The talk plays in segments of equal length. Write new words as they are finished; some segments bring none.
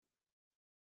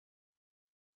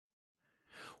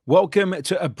Welcome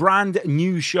to a brand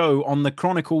new show on the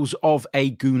Chronicles of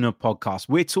a Gooner podcast.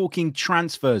 We're talking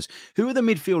transfers. Who are the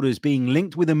midfielders being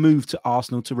linked with a move to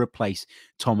Arsenal to replace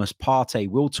Thomas Partey?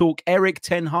 We'll talk Erik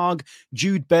ten Hag,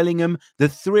 Jude Bellingham, the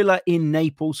thriller in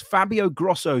Naples, Fabio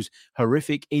Grosso's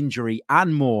horrific injury,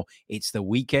 and more. It's the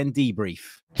weekend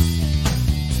debrief.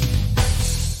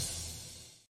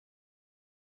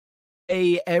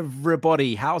 Hey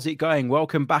everybody, how's it going?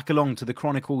 Welcome back along to the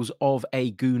Chronicles of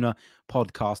a Gooner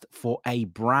podcast for a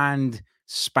brand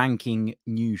spanking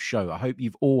new show. I hope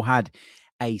you've all had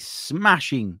a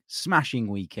smashing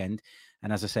weekend.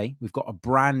 And as I say, we've got a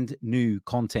brand new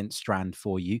content strand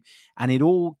for you. And it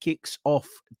all kicks off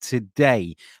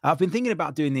today. I've been thinking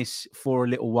about doing this for a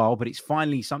little while, but it's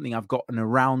finally something I've gotten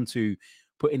around to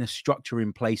putting a structure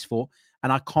in place for.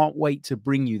 And I can't wait to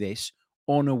bring you this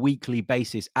on a weekly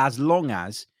basis, as long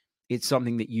as it's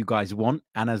something that you guys want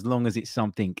and as long as it's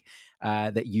something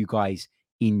that you guys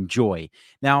enjoy.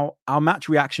 Now, our match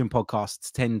reaction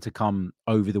podcasts tend to come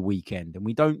over the weekend, and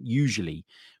we don't usually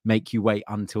make you wait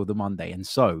until the Monday. And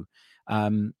so,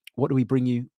 what do we bring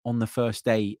you on the first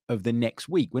day of the next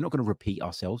week? We're not going to repeat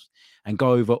ourselves and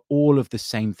go over all of the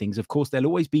same things. Of course, there'll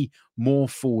always be more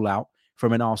fallout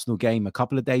from an Arsenal game a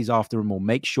couple of days after, and we'll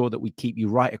make sure that we keep you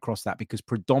right across that, because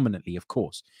predominantly, of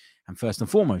course, and first and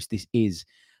foremost, this is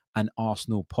an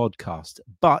Arsenal podcast.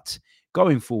 But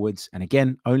going forwards, and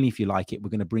again, only if you like it, we're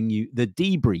going to bring you the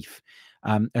Debrief,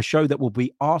 a show that will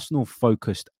be Arsenal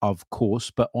focused, of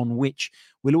course, but on which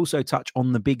we'll also touch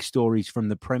on the big stories from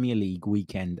the Premier League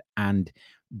weekend and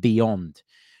beyond.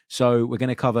 So we're going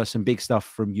to cover some big stuff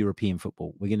from European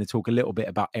football. We're going to talk a little bit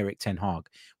about Erik ten Hag.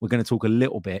 We're going to talk a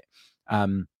little bit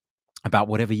about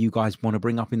whatever you guys want to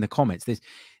bring up in the comments.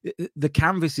 The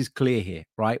canvas is clear here,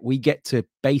 right? We get to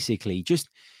basically just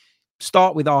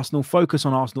start with Arsenal, focus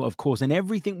on Arsenal, of course, and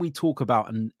everything we talk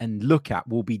about and look at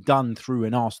will be done through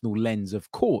an Arsenal lens, of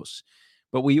course.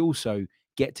 But we also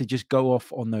get to just go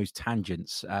off on those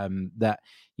tangents that,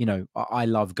 you know, I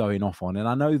love going off on. And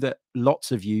I know that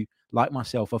lots of you, like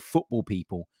myself, are football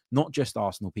people, not just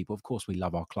Arsenal people. Of course, we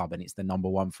love our club and it's the number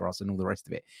one for us and all the rest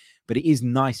of it. But it is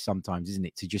nice sometimes, isn't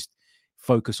it, to just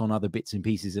focus on other bits and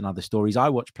pieces and other stories. I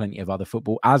watch plenty of other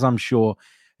football, as I'm sure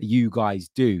you guys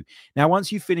do. Now,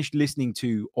 once you've finished listening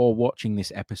to or watching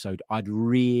this episode, I'd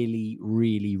really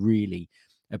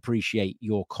appreciate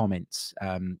your comments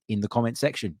in the comment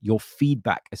section, your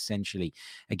feedback, essentially.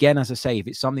 Again, as I say, if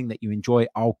it's something that you enjoy,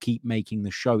 I'll keep making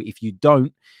the show. If you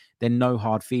don't, then no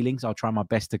hard feelings. I'll try my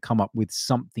best to come up with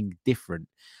something different.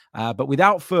 But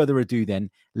without further ado,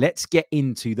 then, let's get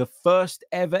into the first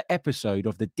ever episode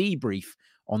of the Debrief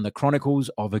on the Chronicles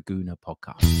of a Gooner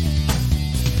podcast.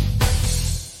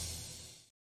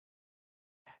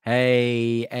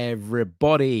 Hey,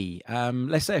 everybody.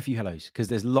 Let's say a few hellos, because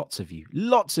there's lots of you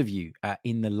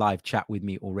in the live chat with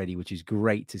me already, which is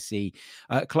great to see.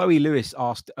 Chloe Lewis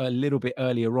asked a little bit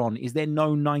earlier on, is there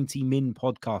no 90 Min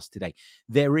podcast today?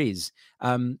 There is.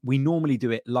 We normally do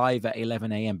it live at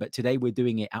 11 a.m., but today we're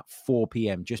doing it at 4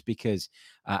 p.m. just because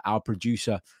our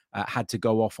producer had to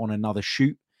go off on another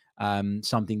shoot.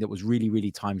 Something that was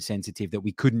really time sensitive that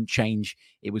we couldn't change.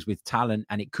 It was with talent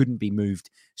and it couldn't be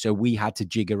moved. So we had to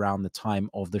jig around the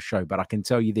time of the show. But I can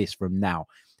tell you this from now,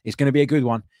 it's going to be a good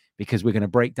one, because we're going to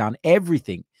break down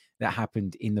everything that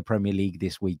happened in the Premier League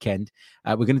this weekend.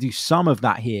 We're going to do some of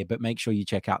that here, but make sure you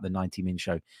check out the 90 Min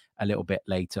show a little bit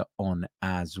later on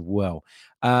as well.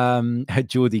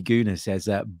 Geordie Gooner says,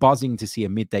 buzzing to see a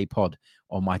midday pod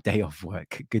on my day off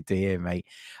work. Good to hear, mate.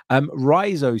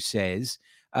 Rizo says,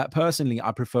 personally,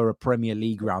 I prefer a Premier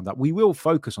League roundup. We will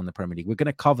focus on the Premier League. We're going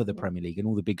to cover the Premier League and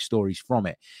all the big stories from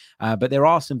it. But there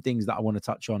are some things that I want to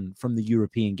touch on from the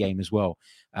European game as well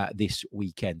this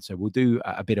weekend. So we'll do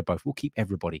a bit of both. We'll keep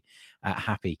everybody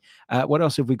happy. What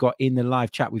else have we got in the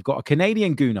live chat? We've got a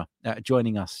Canadian Gooner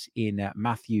joining us in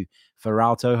Matthew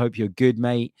Ferralto. Hope you're good,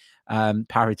 mate.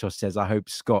 Paritos says, I hope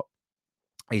Scott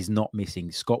is not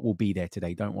missing. Scott will be there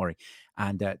today, don't worry.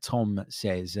 And Tom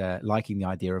says, liking the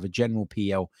idea of a general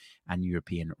PL and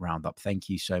European roundup. Thank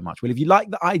you so much. Well, if you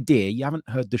like the idea, you haven't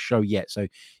heard the show yet, so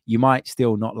you might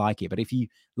still not like it. But if you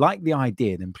like the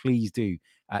idea, then please do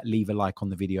leave a like on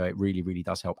the video. It really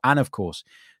does help. And of course,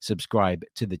 subscribe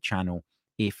to the channel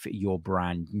if you're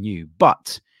brand new.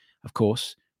 But of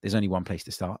course, there's only one place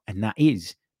to start, and that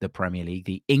is the Premier League,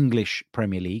 the English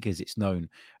Premier League, as it's known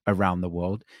around the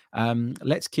world.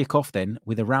 Let's kick off then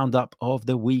with a roundup of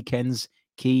the weekend's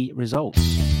key results.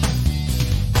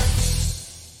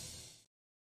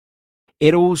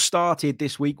 It all started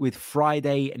this week with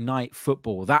Friday night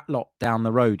football. That lot down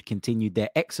the road continued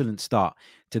their excellent start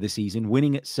to the season,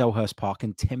 winning at Selhurst Park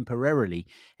and temporarily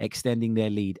extending their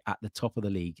lead at the top of the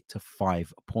league to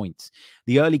 5 points.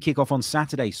 The early kickoff on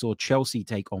Saturday saw Chelsea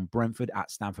take on Brentford at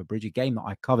Stamford Bridge, a game that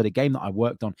I covered, a game that I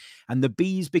worked on, and the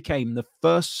Bees became the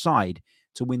first side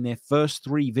to win their first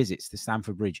 3 visits to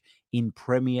Stamford Bridge in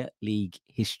Premier League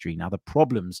history. Now, the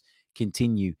problems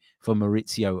continue for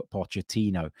Maurizio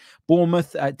Pochettino.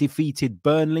 Bournemouth defeated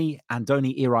Burnley.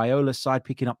 Andoni Iraola's side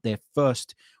picking up their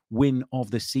first win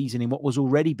of the season in what was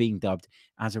already being dubbed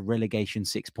as a relegation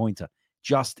 6-pointer.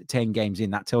 Just 10 games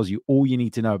in. That tells you all you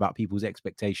need to know about people's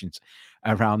expectations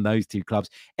around those two clubs.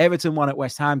 Everton won at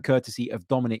West Ham, courtesy of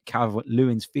Dominic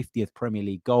Calvert-Lewin's 50th Premier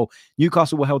League goal.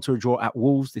 Newcastle were held to a draw at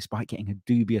Wolves, despite getting a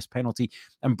dubious penalty.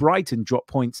 And Brighton dropped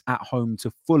points at home to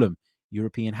Fulham.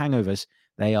 European hangovers,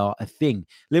 they are a thing.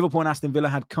 Liverpool and Aston Villa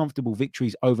had comfortable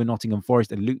victories over Nottingham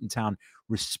Forest and Luton Town,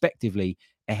 respectively,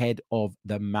 ahead of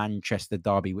the Manchester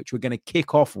derby, which we're going to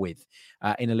kick off with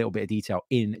in a little bit of detail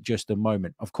in just a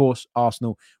moment. Of course,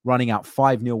 Arsenal running out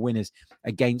 5-0 winners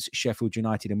against Sheffield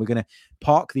United. And we're going to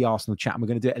park the Arsenal chat and we're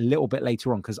going to do it a little bit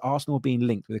later on because Arsenal are being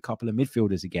linked with a couple of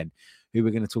midfielders again, who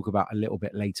we're going to talk about a little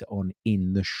bit later on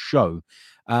in the show.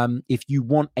 If you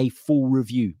want a full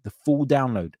review, the full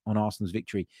download on Arsenal's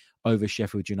victory over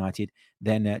Sheffield United,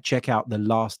 then check out the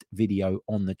last video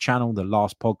on the channel, the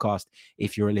last podcast,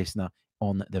 if you're a listener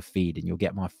on the feed, and you'll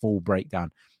get my full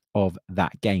breakdown of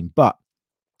that game. But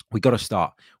we got to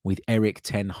start with Erik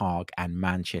ten Hag and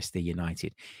Manchester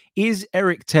United. Is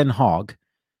Erik ten Hag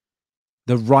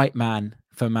the right man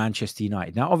for Manchester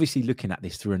United? Now, obviously, looking at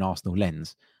this through an Arsenal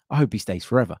lens, I hope he stays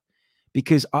forever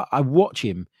because I watch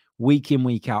him week in,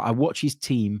 week out. I watch his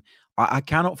team. I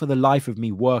cannot for the life of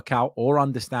me work out or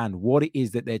understand what it is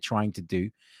that they're trying to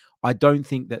do. I don't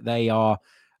think that they are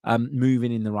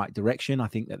moving in the right direction. I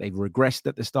think that they've regressed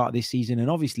at the start of this season.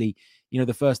 And obviously,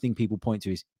 the first thing people point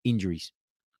to is injuries.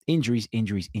 Injuries.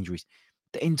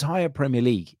 The entire Premier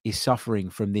League is suffering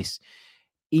from this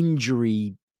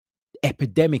injury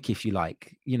epidemic, if you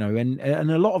like,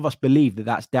 and a lot of us believe that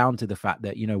that's down to the fact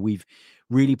that, we've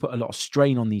really put a lot of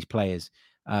strain on these players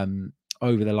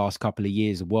over the last couple of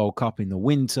years. The World Cup in the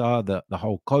winter, the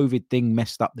whole COVID thing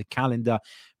messed up the calendar,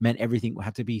 meant everything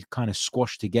had to be kind of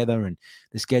squashed together and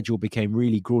the schedule became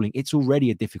really grueling. It's already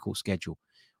a difficult schedule.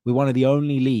 We're one of the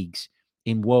only leagues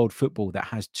in world football that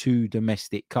has 2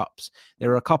 domestic cups. There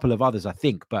are a couple of others, I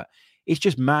think, but it's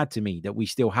just mad to me that we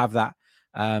still have that.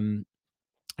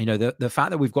 The fact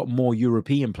that we've got more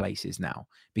European places now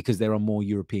because there are more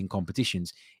European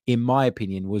competitions, in my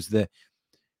opinion, was the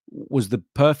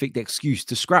perfect excuse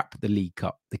to scrap the League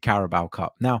Cup, the Carabao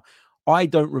Cup. Now, I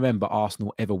don't remember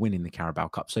Arsenal ever winning the Carabao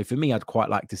Cup. So for me, I'd quite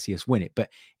like to see us win it. But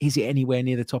is it anywhere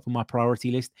near the top of my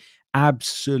priority list?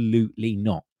 Absolutely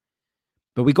not.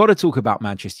 But we got to talk about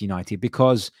Manchester United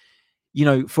because,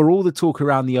 for all the talk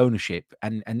around the ownership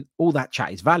and all that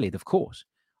chat is valid, of course.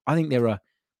 I think there are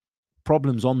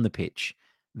problems on the pitch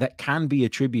that can be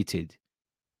attributed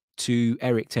to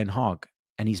Erik ten Hag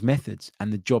and his methods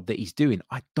and the job that he's doing.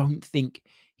 I don't think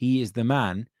he is the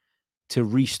man to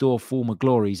restore former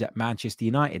glories at Manchester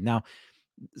United. Now,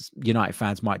 United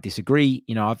fans might disagree.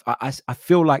 I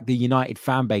feel like the United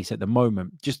fan base at the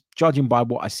moment, just judging by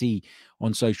what I see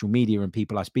on social media and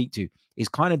people I speak to, is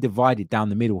kind of divided down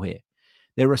the middle here.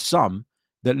 There are some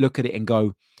that look at it and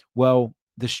go, well,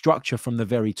 the structure from the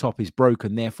very top is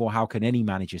broken. Therefore, how can any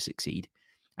manager succeed?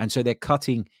 And so they're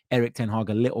cutting Erik ten Hag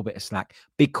a little bit of slack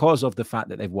because of the fact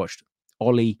that they've watched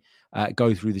Ole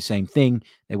go through the same thing.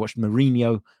 They watched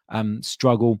Mourinho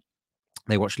struggle.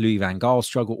 They watched Louis van Gaal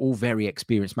struggle, all very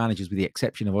experienced managers with the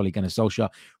exception of Ole Gunnar Solskjaer.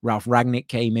 Ralf Rangnick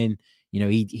came in.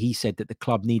 He said that the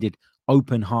club needed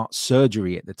open heart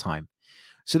surgery at the time.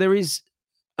 So there is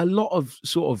a lot of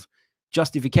sort of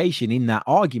justification in that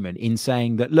argument in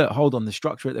saying that, look, hold on, the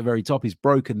structure at the very top is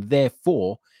broken.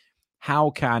 Therefore,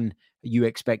 how can you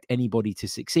expect anybody to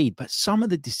succeed? But some of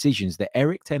the decisions that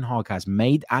Erik ten Hag has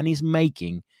made and is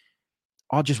making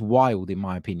are just wild, in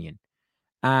my opinion.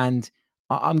 And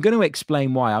I'm going to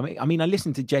explain why. I mean, I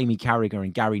listened to Jamie Carragher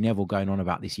and Gary Neville going on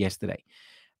about this yesterday.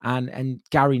 And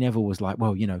Gary Neville was like,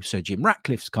 well, Sir Jim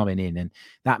Ratcliffe's coming in. And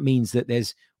that means that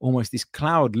there's almost this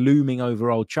cloud looming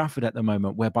over Old Trafford at the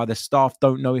moment, whereby the staff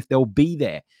don't know if they'll be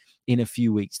there in a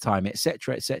few weeks' time,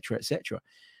 etc., etc., etc.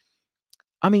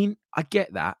 I mean, I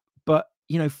get that. But,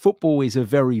 football is a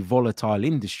very volatile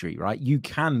industry, right? You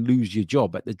can lose your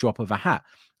job at the drop of a hat.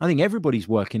 I think everybody's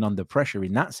working under pressure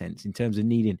in that sense, in terms of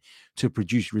needing to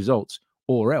produce results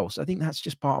or else. I think that's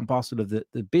just part and parcel of the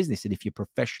business. And if you're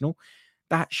professional,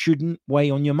 that shouldn't weigh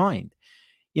on your mind.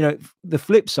 the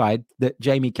flip side that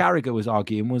Jamie Carragher was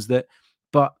arguing was that,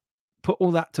 but put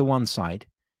all that to one side.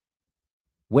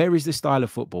 Where is the style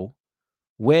of football?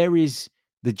 Where is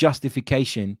the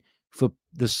justification for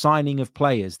the signing of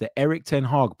players that Erik ten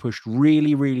Hag pushed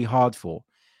really, really hard for,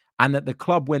 and that the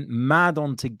club went mad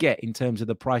on to get in terms of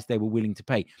the price they were willing to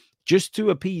pay just to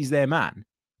appease their man?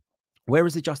 Where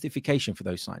is the justification for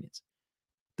those signings?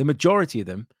 The majority of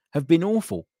them have been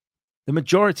awful. The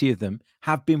majority of them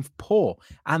have been poor.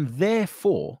 And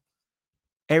therefore,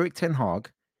 Erik ten Hag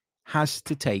has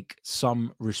to take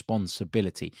some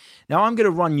responsibility. Now, I'm going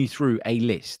to run you through a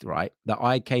list, right, that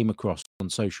I came across on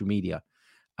social media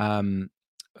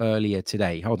earlier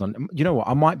today. Hold on. You know what?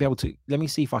 I might be able to. Let me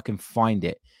see if I can find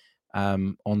it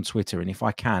on Twitter. And if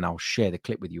I can, I'll share the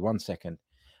clip with you. 1 second.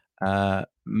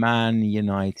 Man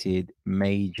United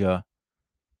major,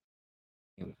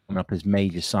 coming up as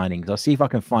major signings. I'll see if I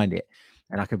can find it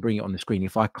and I can bring it on the screen.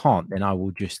 If I can't, then I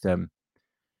will just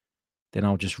then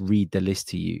I'll just read the list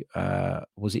to you.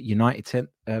 Was it United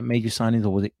major signings,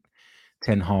 or was it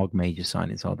Ten Hag major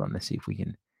signings? Hold on, let's see if we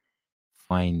can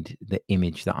find the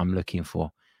image that I'm looking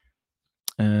for.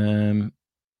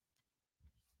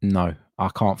 No, I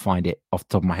can't find it off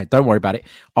the top of my head. Don't worry about it.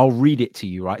 I'll read it to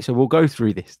you, right? So we'll go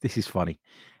through this. This is funny.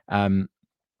 In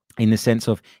the sense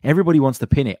of everybody wants to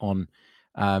pin it on,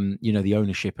 the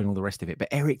ownership and all the rest of it. But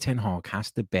Erik ten Hag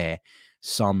has to bear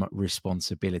some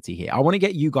responsibility here. I want to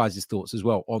get you guys' thoughts as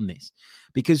well on this,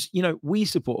 because, we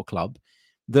support a club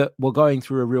that were going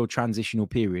through a real transitional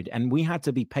period, and we had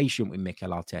to be patient with Mikel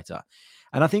Arteta.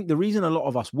 And I think the reason a lot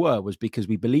of us was because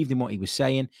we believed in what he was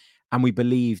saying, and we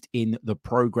believed in the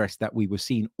progress that we were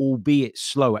seeing, albeit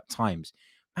slow at times.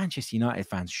 Manchester United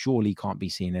fans surely can't be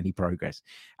seeing any progress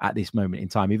at this moment in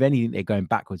time. If anything, they're going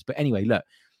backwards. But anyway, look,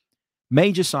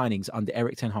 major signings under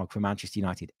Erik ten Hag for Manchester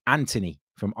United. Anthony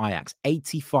from Ajax,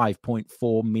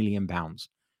 £85.4 million.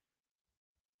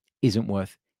 Isn't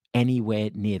worth anywhere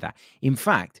near that. In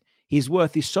fact, his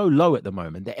worth is so low at the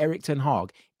moment that Erik ten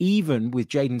Hag, even with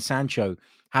Jadon Sancho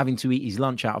having to eat his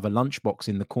lunch out of a lunchbox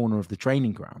in the corner of the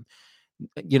training ground,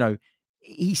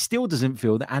 he still doesn't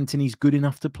feel that Anthony's good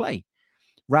enough to play.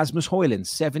 Rasmus Højlund,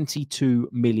 £72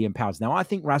 million. Now, I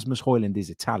think Rasmus Højlund is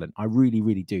a talent. I really,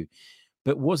 really do.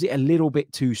 But was it a little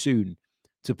bit too soon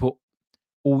to put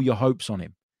all your hopes on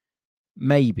him?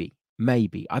 Maybe.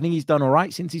 I think he's done all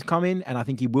right since he's come in, and I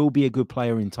think he will be a good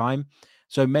player in time.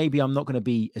 So maybe I'm not going to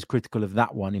be as critical of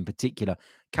that one in particular.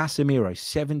 Casemiro,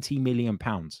 £70 million.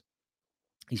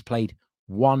 He's played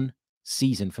one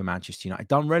season for Manchester United.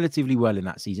 Done relatively well in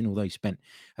that season, although he spent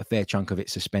a fair chunk of it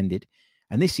suspended.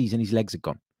 And this season, his legs are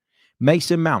gone.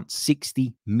 Mason Mount,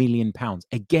 £60 million.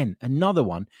 Again, another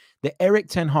one that Erik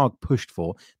ten Hag pushed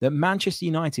for, that Manchester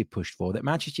United pushed for, that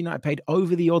Manchester United paid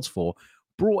over the odds for,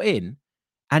 brought in,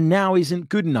 and now isn't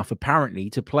good enough, apparently,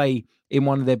 to play in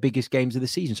one of their biggest games of the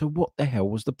season. So what the hell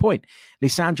was the point?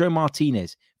 Lisandro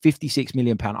Martinez, £56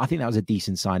 million. I think that was a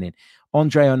decent signing.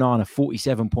 Andre Onana,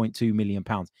 £47.2 million.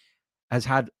 Has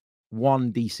had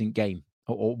one decent game,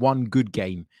 or one good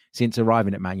game since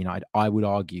arriving at Man United, I would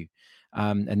argue.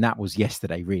 And that was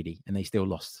yesterday, really. And they still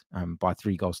lost by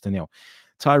 3-0.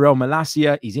 Tyrell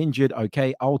Malacia is injured.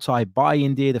 Okay. Altay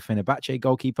Bayindir, the Fenerbahce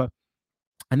goalkeeper.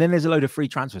 And then there's a load of free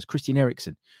transfers. Christian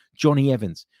Eriksen, Johnny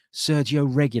Evans, Sergio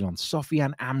Reguilon,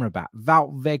 Sofian Amrabat,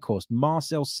 Wout Weghorst,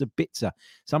 Marcel Sabitzer.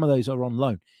 Some of those are on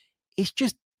loan. It's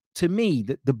just, to me,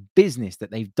 that the business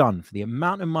that they've done for the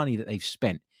amount of money that they've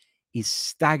spent is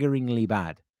staggeringly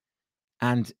bad.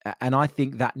 And I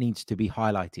think that needs to be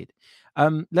highlighted.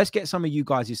 Let's get some of you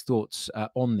guys' thoughts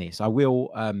on this. I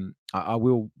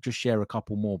will just share a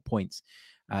couple more points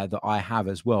that I have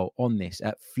as well on this.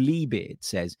 Fleabeard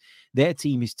says, their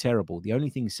team is terrible. The only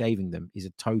thing saving them is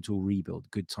a total rebuild.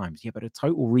 Good times. Yeah, but a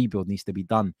total rebuild needs to be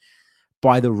done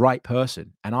by the right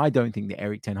person. And I don't think that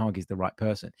Erik ten Hag is the right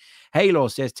person. Haylor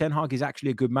says, ten Hag is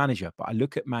actually a good manager, but I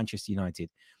look at Manchester United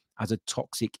as a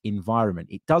toxic environment.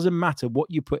 It doesn't matter what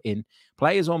you put in,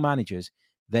 players or managers,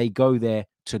 they go there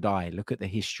to die. Look at the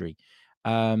history.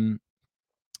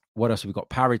 What else have we got?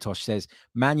 Paritosh says,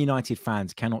 Man United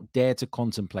fans cannot dare to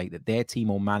contemplate that their team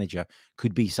or manager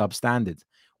could be substandard.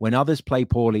 When others play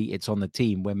poorly, it's on the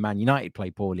team. When Man United play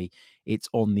poorly, it's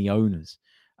on the owners.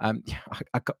 I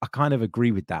kind of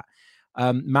agree with that.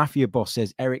 Mafia Boss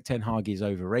says, Erik ten Hag is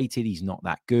overrated. He's not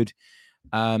that good.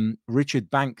 Richard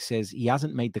Banks says, he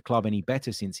hasn't made the club any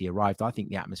better since he arrived. I think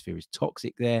the atmosphere is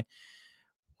toxic there.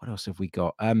 What else have we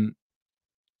got?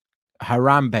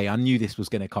 Harambe, I knew this was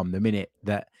going to come the minute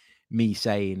that me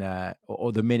saying,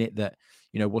 or the minute that,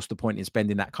 what's the point in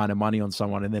spending that kind of money on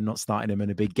someone and then not starting them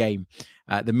in a big game?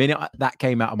 The minute that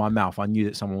came out of my mouth, I knew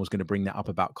that someone was going to bring that up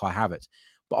about Kai Havertz.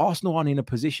 But Arsenal aren't in a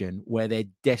position where they're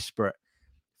desperate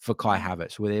for Kai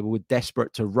Havertz, where they were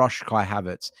desperate to rush Kai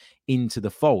Havertz into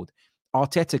the fold.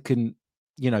 Arteta can,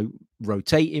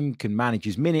 rotate him, can manage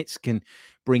his minutes, can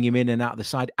bring him in and out of the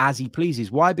side as he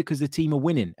pleases. Why? Because the team are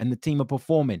winning and the team are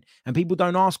performing. And people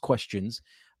don't ask questions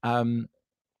of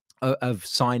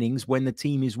signings when the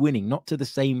team is winning, not to the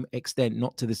same extent,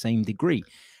 not to the same degree.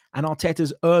 And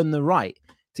Arteta's earned the right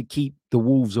to keep the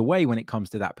Wolves away when it comes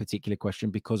to that particular question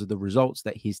because of the results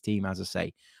that his team, as I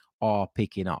say, are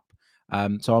picking up.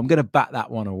 So I'm going to bat that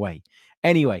one away.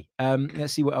 Anyway,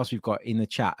 let's see what else we've got in the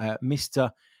chat.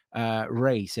 Mr.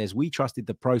 Ray says, we trusted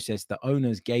the process. The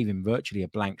owners gave him virtually a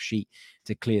blank sheet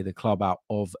to clear the club out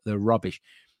of the rubbish.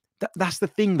 That's the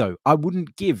thing, though. I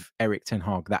wouldn't give Erik ten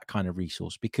Hag that kind of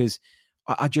resource because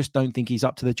I just don't think he's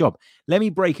up to the job. Let me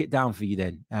break it down for you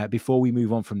then before we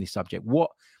move on from this subject.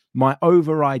 What my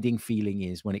overriding feeling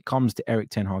is when it comes to Erik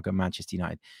ten Hag and Manchester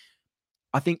United,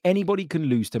 I think anybody can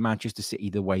lose to Manchester City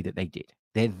the way that they did.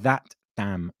 They're that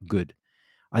damn good.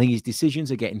 I think his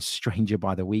decisions are getting stranger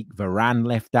by the week. Varane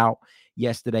left out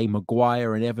yesterday.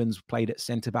 Maguire and Evans played at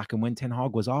centre-back. And when Ten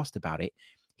Hag was asked about it,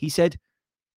 he said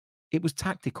it was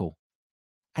tactical.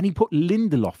 And he put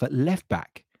Lindelof at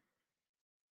left-back.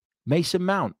 Mason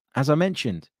Mount, as I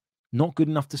mentioned, not good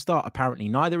enough to start, apparently.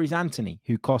 Neither is Anthony,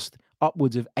 who cost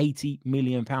upwards of £80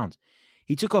 million.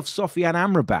 He took off Sofiane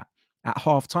Amrabat at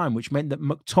half-time, which meant that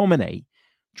McTominay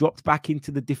dropped back into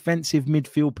the defensive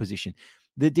midfield position.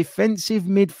 The defensive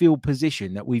midfield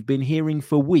position that we've been hearing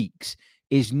for weeks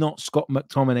is not Scott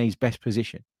McTominay's best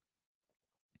position.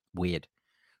 Weird.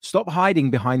 Stop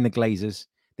hiding behind the Glazers.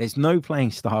 There's no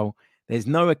playing style. There's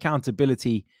no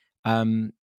accountability,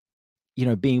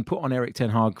 being put on Erik ten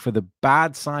Hag for the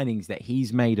bad signings that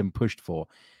he's made and pushed for.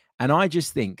 And I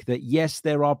just think that, yes,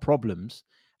 there are problems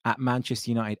at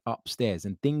Manchester United upstairs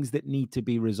and things that need to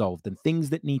be resolved and things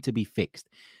that need to be fixed.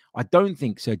 I don't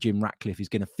think Sir Jim Ratcliffe is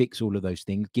going to fix all of those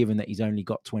things, given that he's only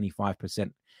got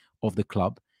 25% of the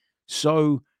club.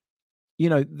 So,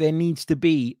 there needs to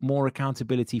be more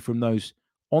accountability from those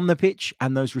on the pitch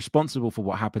and those responsible for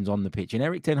what happens on the pitch. And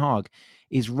Erik ten Hag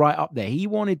is right up there. He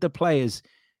wanted the players,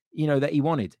 that he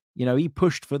wanted. He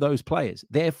pushed for those players.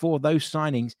 Therefore, those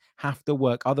signings have to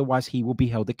work. Otherwise, he will be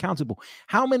held accountable.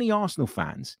 How many Arsenal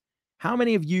fans, how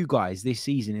many of you guys this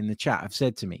season in the chat have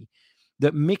said to me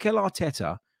that Mikel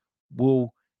Arteta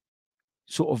will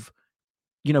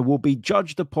will be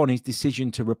judged upon his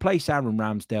decision to replace Aaron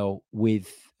Ramsdale with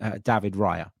David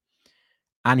Raya?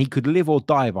 And he could live or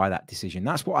die by that decision.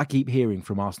 That's what I keep hearing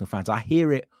from Arsenal fans. I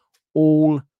hear it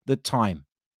all the time.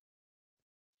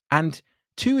 And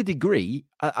to a degree,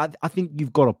 I think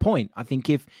you've got a point. I think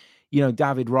if,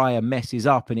 David Raya messes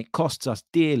up and it costs us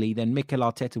dearly, then Mikel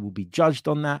Arteta will be judged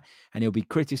on that and he'll be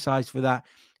criticised for that.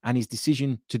 And his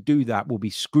decision to do that will be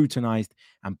scrutinised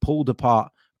and pulled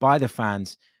apart by the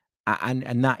fans.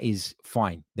 And that is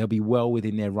fine. They'll be well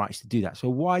within their rights to do that. So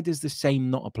why does the same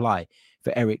not apply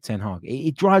for Erik ten Hag?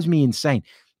 It drives me insane.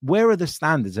 Where are the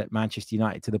standards at Manchester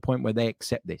United to the point where they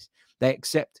accept this? They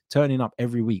accept turning up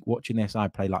every week, watching their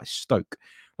side play like Stoke.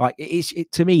 Like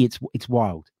to me, it's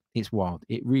wild. It's wild.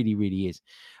 It really, really is.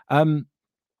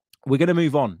 We're going to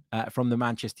move on from the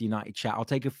Manchester United chat. I'll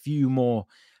take a few more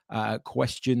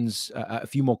questions, a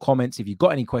few more comments. If you've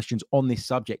got any questions on this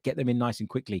subject, get them in nice and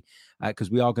quickly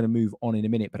because we are going to move on in a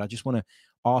minute. But I just want to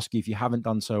ask you, if you haven't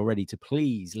done so already, to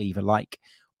please leave a like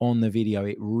on the video.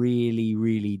 It really,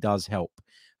 really does help.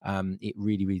 It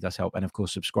really, really does help. And of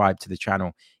course, subscribe to the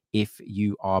channel if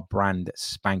you are brand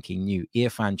spanking new.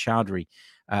 Irfan Chowdhury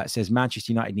says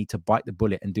Manchester United need to bite the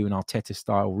bullet and do an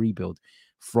Arteta-style rebuild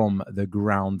from the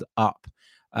ground up.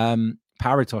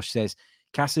 Paratosh says,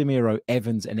 Casemiro,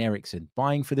 Evans and Eriksen,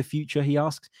 buying for the future, he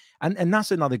asks. And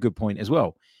that's another good point as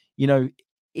well.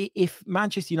 If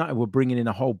Manchester United were bringing in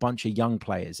a whole bunch of young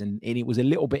players and it was a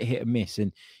little bit hit and miss,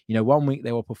 and, 1 week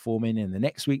they were performing and the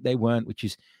next week they weren't, which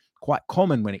is quite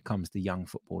common when it comes to young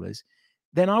footballers,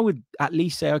 then I would at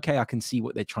least say, okay, I can see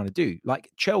what they're trying to do. Like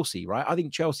Chelsea, right? I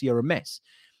think Chelsea are a mess.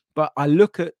 But I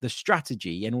look at the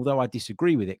strategy, and although I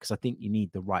disagree with it because I think you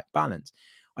need the right balance,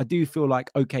 I do feel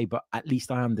like, okay, but at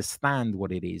least I understand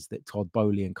what it is that Todd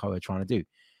Boehly and co are trying to do.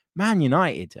 Man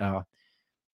United,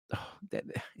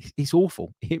 it's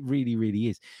awful. It really, really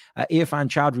is. Irfan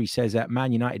Chowdhury says that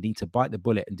Man United need to bite the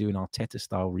bullet and do an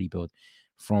Arteta-style rebuild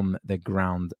from the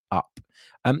ground up.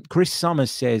 Chris Summers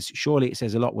says, surely it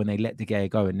says a lot when they let De Gea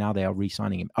go and now they are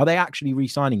re-signing him. Are they actually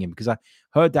re-signing him? Because I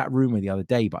heard that rumor the other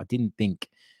day, but I didn't think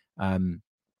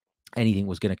anything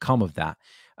was going to come of that.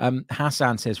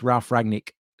 Hassan says, Ralph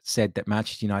Rangnick said that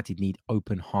Manchester United need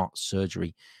open heart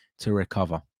surgery to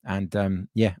recover. And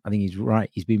I think he's right.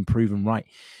 He's been proven right.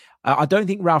 I don't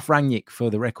think Ralph Rangnick, for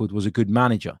the record, was a good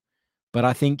manager, but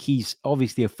I think he's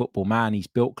obviously a football man. He's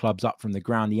built clubs up from the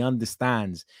ground. He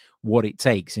understands what it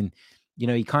takes. And,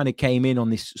 he kind of came in on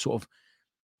this sort of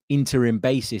interim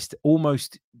basis to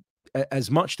almost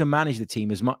as much to manage the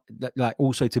team as much like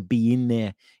also to be in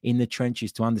there in the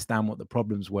trenches to understand what the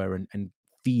problems were and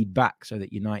feed back so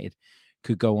that United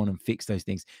could go on and fix those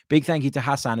things. Big thank you to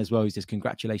Hassan as well. He says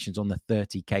congratulations on the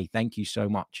 30k. Thank you so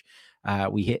much.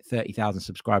 We hit 30,000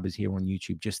 subscribers here on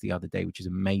YouTube just the other day, which is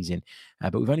amazing.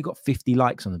 But we've only got 50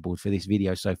 likes on the board for this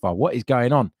video so far. What is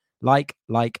going on? Like.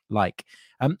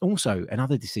 Also,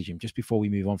 another decision just before we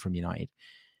move on from United.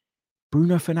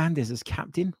 Bruno Fernandes as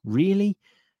captain, really?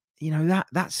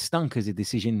 That stunk as a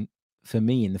decision for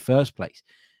me in the first place.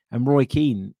 And Roy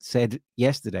Keane said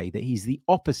yesterday that he's the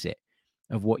opposite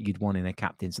of what you'd want in a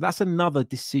captain. So that's another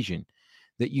decision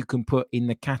that you can put in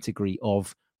the category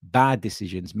of bad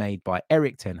decisions made by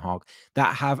Erik ten Hag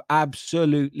that have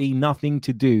absolutely nothing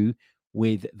to do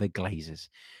with the Glazers.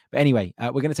 But anyway,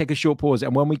 we're going to take a short pause.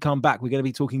 And when we come back, we're going to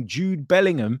be talking Jude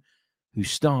Bellingham, who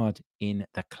starred in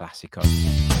the Classico.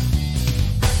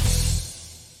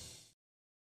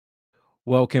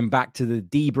 Welcome back to the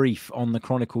Debrief on the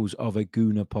Chronicles of a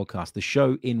Gooner podcast, the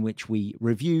show in which we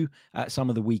review some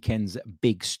of the weekend's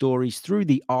big stories through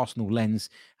the Arsenal lens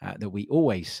that we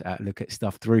always look at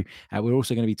stuff through. We're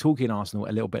also going to be talking Arsenal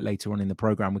a little bit later on in the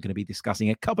program. We're going to be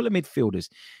discussing a couple of midfielders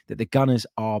that the Gunners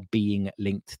are being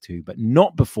linked to, but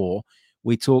not before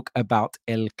we talk about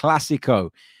El Clasico.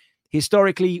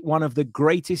 Historically, one of the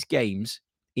greatest games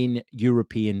in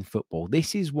European football.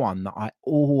 This is one that I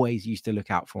always used to look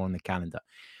out for on the calendar.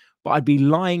 But I'd be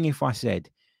lying if I said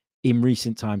in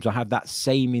recent times I have that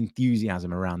same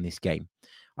enthusiasm around this game.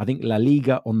 I think La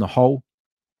Liga on the whole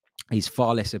is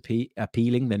far less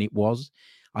appealing than it was.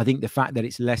 I think the fact that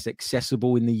it's less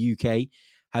accessible in the UK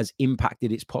has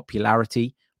impacted its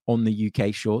popularity on the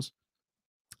UK shores.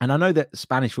 And I know that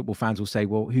Spanish football fans will say,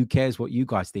 well, who cares what you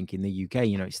guys think in the UK?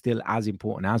 It's still as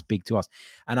important, as big to us.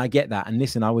 And I get that. And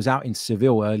listen, I was out in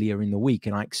Seville earlier in the week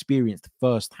and I experienced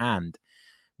firsthand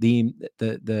the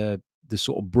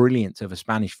sort of brilliance of a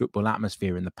Spanish football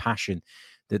atmosphere and the passion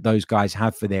that those guys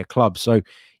have for their club. So,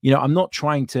 I'm not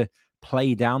trying to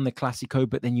play down the Clasico,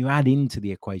 but then you add into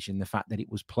the equation the fact that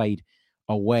it was played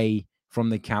away from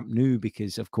the Camp Nou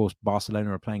because, of course,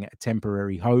 Barcelona are playing at a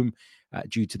temporary home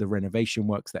due to the renovation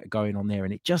works that are going on there.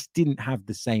 And it just didn't have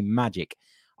the same magic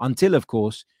until, of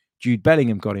course, Jude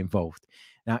Bellingham got involved.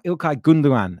 Now, Ilkay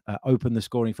Gundogan opened the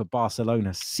scoring for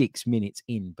Barcelona 6 minutes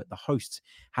in, but the hosts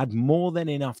had more than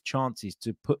enough chances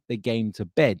to put the game to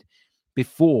bed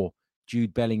before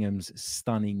Jude Bellingham's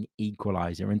stunning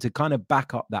equalizer. And to kind of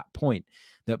back up that point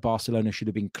that Barcelona should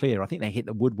have been clear, I think they hit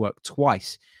the woodwork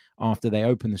twice after they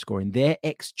opened the scoring. Their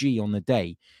XG on the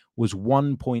day was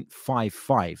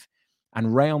 1.55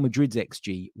 and Real Madrid's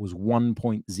XG was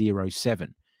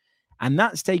 1.07. And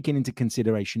that's taken into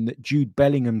consideration that Jude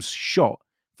Bellingham's shot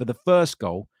for the first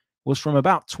goal was from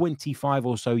about 25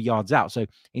 or so yards out. So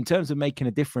in terms of making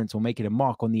a difference or making a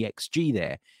mark on the XG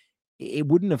there, it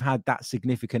wouldn't have had that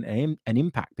significant an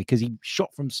impact because he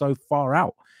shot from so far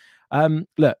out.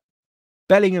 Look,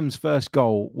 Bellingham's first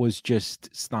goal was just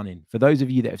stunning. For those of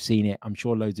you that have seen it, I'm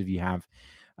sure loads of you have.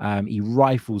 He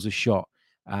rifles a shot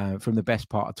from the best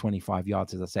part of 25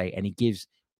 yards, as I say, and he gives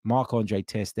Marc-Andre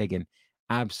ter Stegen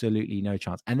absolutely no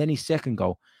chance. And then his second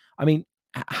goal, I mean,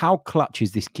 how clutch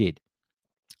is this kid?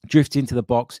 Drifts into the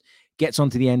box, gets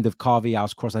onto the end of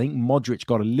Carvalhal's cross. I think Modric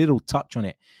got a little touch on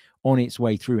it on its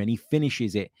way through, and he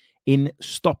finishes it in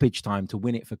stoppage time to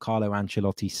win it for Carlo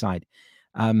Ancelotti's side.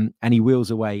 And he wheels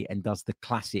away and does the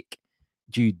classic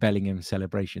Jude Bellingham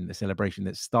celebration, the celebration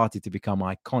that started to become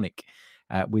iconic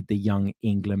with the young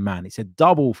England man. It's a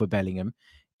double for Bellingham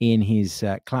in his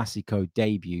Clasico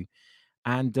debut.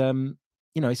 And,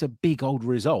 it's a big old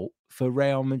result for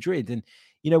Real Madrid. And,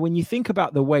 when you think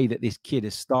about the way that this kid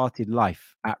has started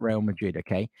life at Real Madrid,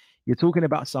 okay, you're talking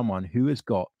about someone who has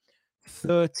got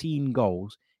 13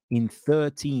 goals in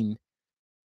 13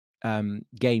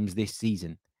 games this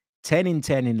season. 10 in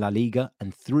 10 in La Liga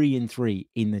and 3 in 3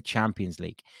 in the Champions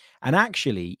League. And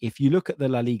actually, if you look at the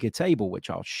La Liga table, which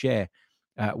I'll share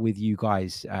with you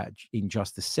guys in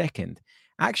just a second,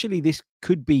 actually, this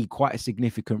could be quite a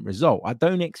significant result. I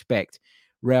don't expect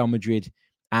Real Madrid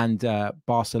and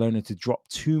Barcelona to drop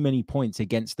too many points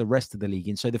against the rest of the league.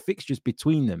 And so the fixtures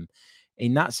between them,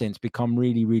 in that sense, become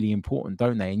really, really important,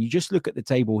 don't they? And you just look at the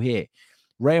table here.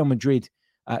 Real Madrid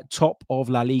top of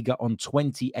La Liga on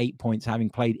 28 points, having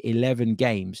played 11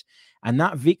 games. And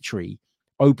that victory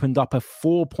opened up a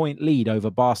 4-point lead over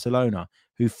Barcelona,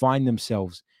 who find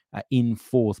themselves in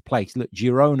 4th place. Look,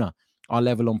 Girona are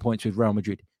level on points with Real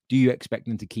Madrid. Do you expect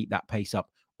them to keep that pace up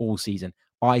all season?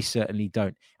 I certainly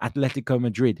don't. Atletico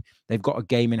Madrid, they've got a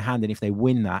game in hand, and if they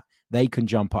win that, they can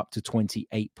jump up to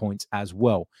 28 points as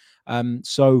well.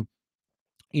 So,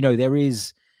 there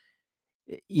is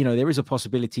a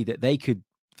possibility that they could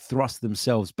thrust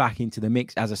themselves back into the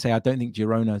mix. As I say, I don't think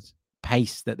Girona's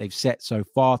pace that they've set so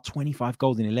far, 25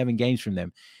 goals in 11 games from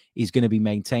them, is going to be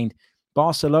maintained.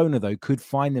 Barcelona, though, could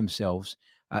find themselves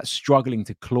struggling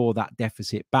to claw that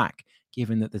deficit back,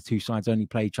 given that the two sides only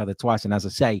play each other twice. And as I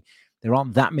say, there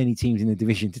aren't that many teams in the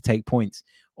division to take points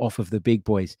off of the big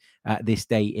boys at this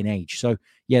day in age. So,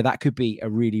 yeah, that could be a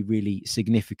really, really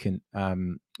significant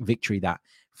victory that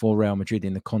for Real Madrid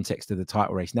in the context of the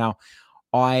title race. Now,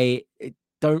 I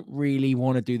don't really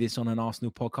want to do this on an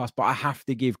Arsenal podcast, but I have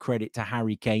to give credit to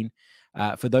Harry Kane.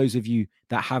 For those of you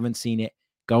that haven't seen it,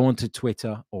 go onto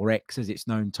Twitter, or X as it's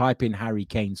known, type in Harry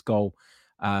Kane's goal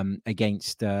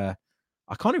against,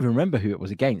 I can't even remember who it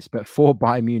was against, but for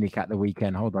Bayern Munich at the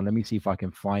weekend. Hold on, let me see if I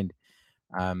can find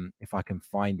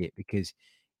it, because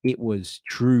it was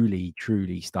truly,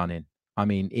 truly stunning. I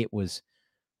mean, it was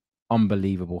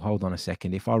unbelievable. Hold on a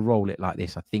second. If I roll it like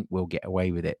this, I think we'll get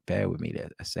away with it. Bear with me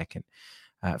a second.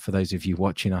 For those of you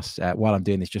watching us while I'm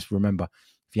doing this, just remember,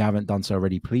 if you haven't done so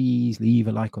already, please leave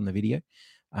a like on the video.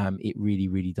 It really,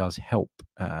 really does help.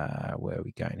 Where are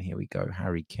we going? Here we go.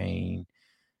 Harry Kane.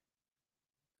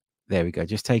 There we go.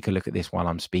 Just take a look at this while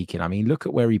I'm speaking. I mean, look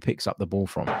at where he picks up the ball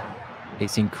from.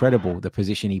 It's incredible, the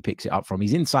position he picks it up from.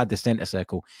 He's inside the center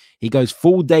circle. He goes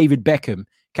full David Beckham,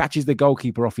 catches the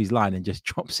goalkeeper off his line and just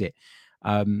drops it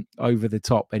over the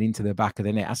top and into the back of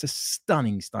the net. That's a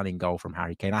stunning, stunning goal from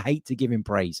Harry Kane. I hate to give him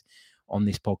praise on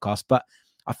this podcast, but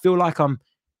I feel like I'm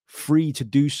free to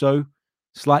do so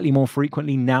slightly more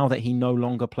frequently now that he no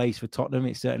longer plays for Tottenham.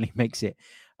 It certainly makes it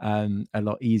a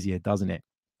lot easier, doesn't it?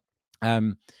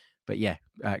 But yeah,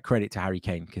 credit to Harry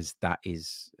Kane, because that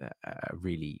is a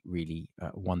really, really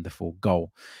wonderful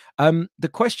goal. The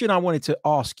question I wanted to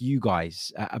ask you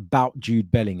guys about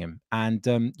Jude Bellingham, and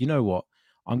you know what?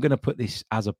 I'm going to put this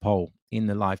as a poll in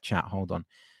the live chat. Hold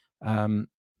on.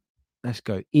 Let's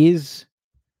go. Is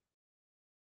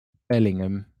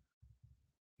Bellingham,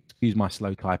 excuse my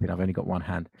slow typing, I've only got one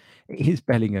hand. Is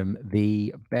Bellingham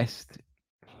the best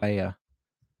player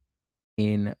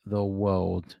in the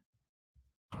world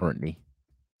currently?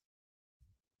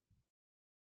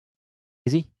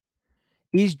 Is he?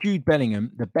 Is Jude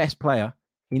Bellingham the best player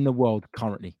in the world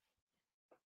currently?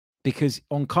 Because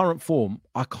on current form,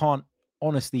 I can't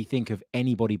honestly think of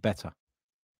anybody better.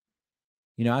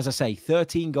 As I say,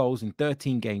 13 goals in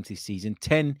 13 games this season,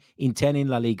 10 in 10 in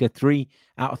La Liga, 3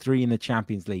 out of 3 in the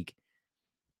Champions League.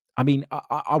 I mean,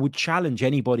 I would challenge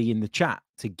anybody in the chat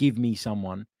to give me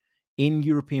someone in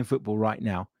European football right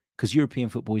now, because European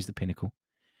football is the pinnacle,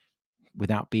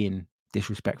 without being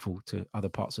disrespectful to other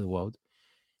parts of the world.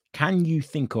 Can you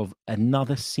think of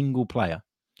another single player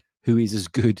who is as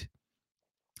good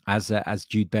as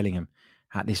Jude Bellingham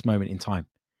at this moment in time?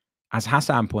 As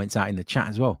Hassan points out in the chat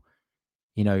as well,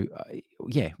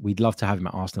 yeah, we'd love to have him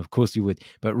at Arsenal. Of course we would.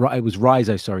 But it was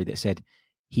Rizzo, that said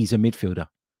he's a midfielder.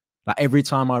 Like every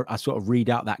time I sort of read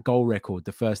out that goal record,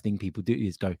 the first thing people do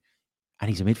is go, and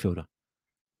he's a midfielder.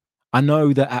 I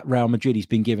know that at Real Madrid, he's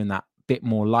been given that bit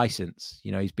more license.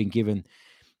 He's been given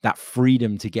that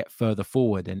freedom to get further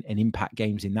forward and impact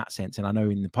games in that sense. And I know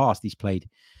in the past he's played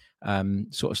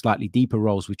sort of slightly deeper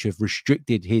roles, which have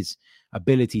restricted his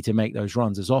ability to make those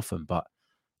runs as often. But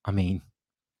I mean,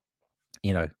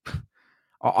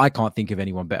 I can't think of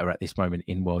anyone better at this moment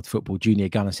in world football. Junior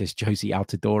Gunner says Josie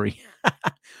Altidore.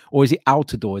 Or is it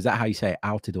Altidore? Is that how you say it?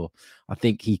 Altidore. I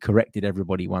think he corrected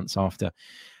everybody once after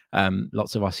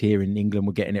lots of us here in England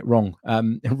were getting it wrong.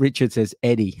 Richard says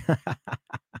Eddie.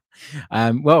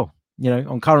 Well,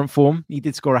 on current form, he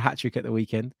did score a hat-trick at the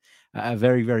weekend. A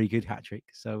very, very good hat-trick.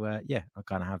 So, yeah, I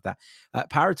kind of have that.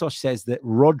 Paratosh says that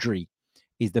Rodri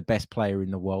is the best player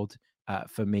in the world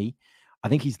for me. I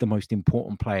think he's the most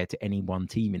important player to any one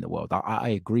team in the world. I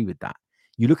agree with that.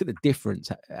 You look at the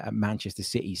difference at Manchester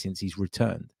City since he's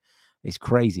returned. It's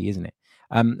crazy, isn't it?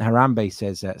 Harambe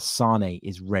says Sane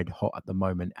is red hot at the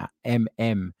moment.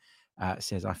 MM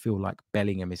says, I feel like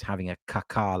Bellingham is having a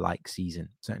Kaká-like season.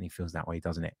 Certainly feels that way,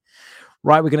 doesn't it?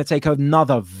 Right, we're going to take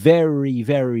another very,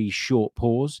 very short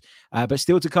pause. But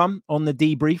still to come on the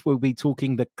debrief, we'll be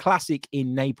talking the classic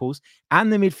in Naples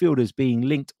and the midfielders being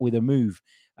linked with a move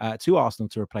to Arsenal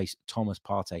to replace Thomas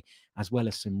Partey, as well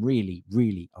as some really,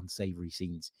 really unsavoury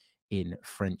scenes in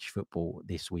French football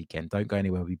this weekend. Don't go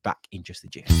anywhere. We'll be back in just a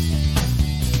jiff.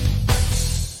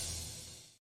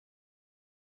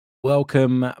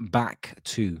 Welcome back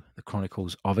to the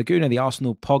Chronicles of a Gooner, the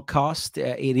Arsenal podcast.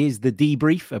 It is the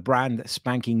Debrief, a brand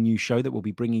spanking new show that we'll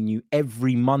be bringing you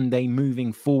every Monday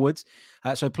moving forwards.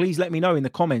 So please let me know in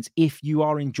the comments if you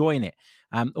are enjoying it.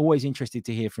 I'm always interested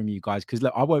to hear from you guys because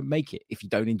look, I won't make it if you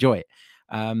don't enjoy it.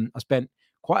 I spent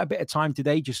quite a bit of time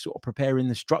today just sort of preparing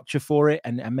the structure for it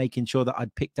and making sure that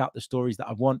I'd picked out the stories that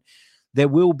I want. There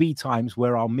will be times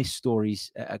where I'll miss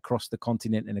stories across the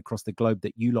continent and across the globe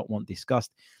that you lot want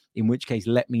discussed, in which case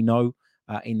let me know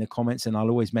in the comments and I'll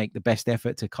always make the best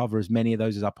effort to cover as many of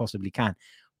those as I possibly can.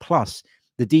 Plus,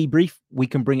 the debrief, we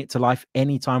can bring it to life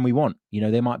anytime we want. You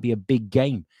know, there might be a big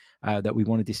game that we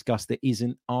want to discuss that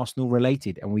isn't Arsenal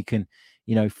related, and we can,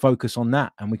 you know, focus on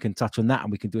that and we can touch on that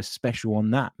and we can do a special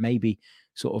on that, maybe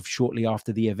sort of shortly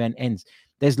after the event ends.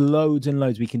 There's loads and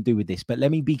loads we can do with this, but let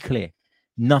me be clear.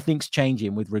 Nothing's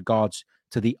changing with regards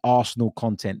to the Arsenal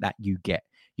content that you get.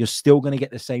 You're still going to get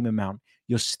the same amount.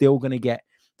 You're still going to get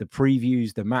the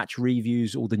previews, the match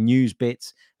reviews, all the news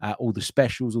bits, all the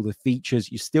specials, all the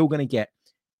features. You're still going to get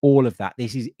all of that.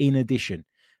 This is in addition,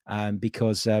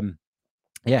 because I'm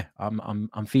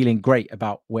feeling great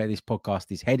about where this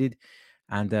podcast is headed,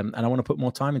 and I want to put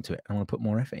more time into it. I want to put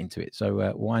more effort into it.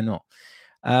 So why not?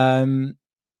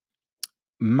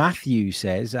 Matthew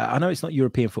says, I know it's not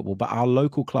European football, but our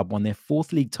local club won their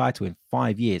 4th league title in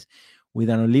 5 years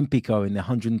with an Olympico in the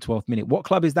 112th minute. What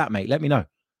club is that, mate? Let me know.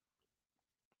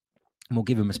 And we'll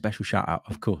give him a special shout out,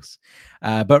 of course.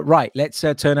 But right, let's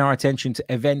turn our attention to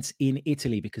events in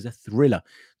Italy because a thriller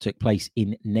took place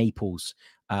in Naples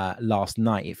last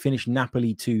night. It finished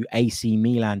Napoli 2, AC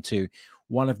Milan 2.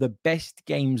 One of the best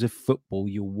games of football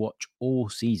you'll watch all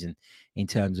season in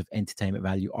terms of entertainment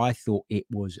value. I thought it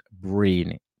was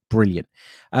brilliant.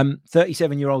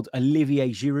 37-year-old Olivier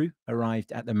Giroud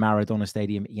arrived at the Maradona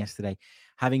Stadium yesterday,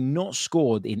 having not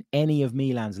scored in any of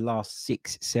Milan's last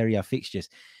 6 Serie A fixtures.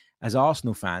 As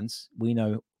Arsenal fans, we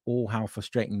know all how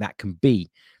frustrating that can be.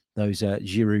 Those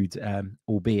Giroud,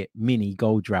 albeit mini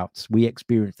goal droughts. We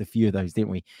experienced a few of those,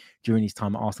 didn't we? During his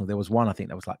time at Arsenal, there was one, I think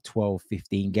that was like 12,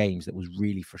 15 games that was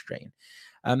really frustrating.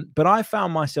 But I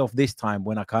found myself this time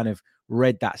when I kind of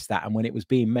read that stat and when it was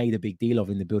being made a big deal of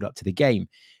in the build up to the game,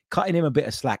 cutting him a bit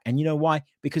of slack. And you know why?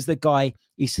 Because the guy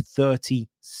is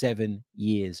 37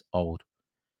 years old.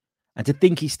 And to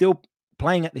think he's still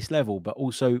playing at this level, but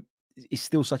also is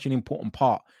still such an important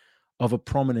part of a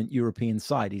prominent European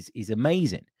side is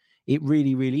amazing. It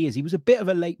really, really is. He was a bit of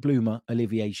a late bloomer,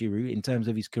 Olivier Giroud, in terms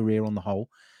of his career on the whole.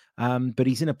 But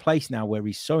he's in a place now where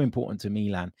he's so important to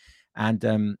Milan.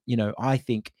 And, you know, I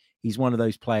think he's one of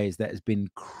those players that has been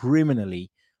criminally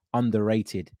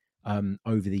underrated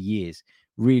over the years.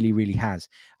 Really, really has.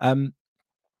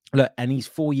 Look, and he's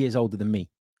 4 years older than me,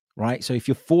 right? So if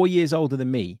you're 4 years older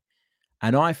than me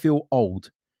and I feel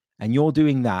old and you're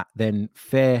doing that, then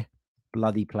fair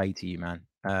bloody play to you,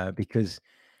 man. Because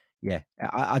yeah,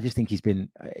 I just think he's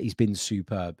been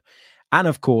superb. And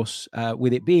of course,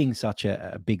 with it being such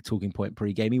a big talking point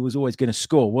pre-game, he was always going to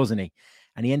score, wasn't he?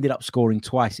 And he ended up scoring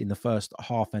twice in the first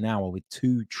half an hour with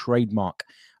 2 trademark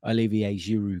Olivier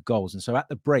Giroud goals. And so at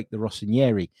the break, the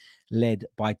Rossinieri led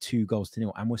by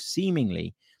 2-0 and were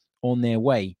seemingly on their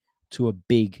way to a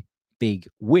big, big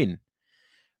win.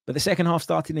 But the second half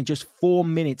started in just 4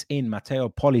 minutes in. Matteo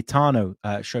Politano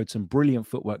showed some brilliant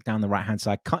footwork down the right-hand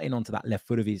side, cutting onto that left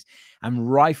foot of his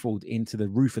and rifled into the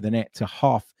roof of the net to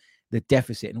half the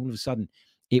deficit. And all of a sudden,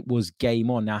 it was game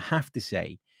on. Now, I have to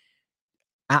say,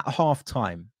 at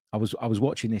half-time, I was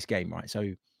watching this game, right?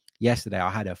 So yesterday,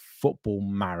 I had a football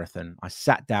marathon. I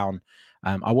sat down.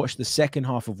 I watched the second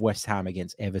half of West Ham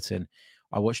against Everton.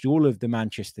 I watched all of the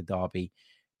Manchester derby.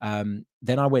 Then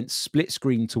I went split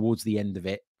screen towards the end of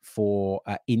it for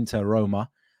Inter Roma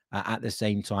at the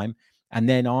same time. And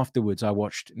then afterwards, I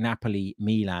watched Napoli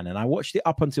Milan, and I watched it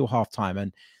up until halftime.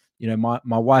 And, you know,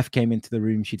 my wife came into the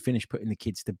room. She'd finished putting the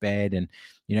kids to bed, and,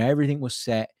 you know, everything was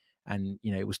set. And,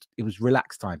 you know, it was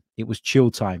relaxed time. It was chill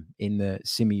time in the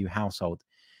Simiyu household.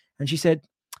 And she said,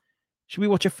 should we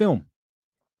watch a film?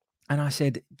 And I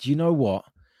said, do you know what?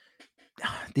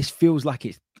 This feels like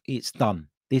it's done.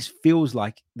 This feels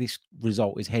like this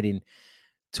result is heading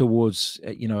towards,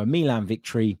 you know, a Milan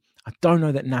victory. I don't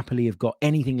know that Napoli have got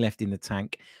anything left in the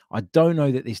tank. I don't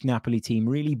know that this Napoli team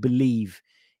really believe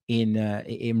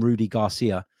in Rudy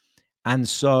Garcia. And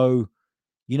so,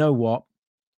 you know what?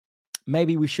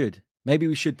 Maybe we should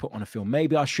put on a film.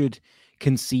 Maybe I should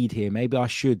concede here. Maybe I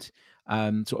should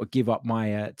sort of give up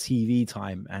my TV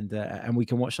time and we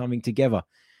can watch something together.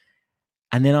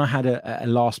 And then I had a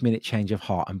last minute change of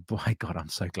heart. And by God, I'm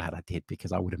so glad I did,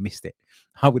 because I would have missed it.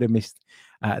 I would have missed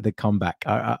the comeback.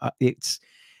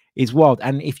 It's wild.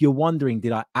 And if you're wondering,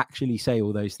 did I actually say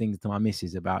all those things to my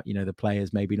missus about, the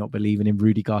players maybe not believing in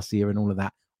Rudy Garcia and all of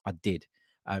that? I did.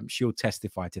 She'll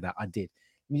testify to that. I did.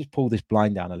 Let me just pull this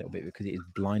blind down a little bit because it is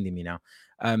blinding me now.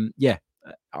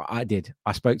 I did.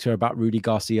 I spoke to her about Rudy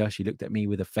Garcia. She looked at me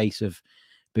with a face of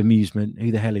bemusement.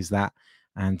 Who the hell is that?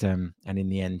 And in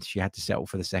the end, she had to settle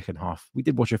for the second half. We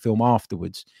did watch a film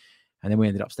afterwards, and then we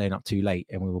ended up staying up too late,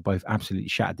 and we were both absolutely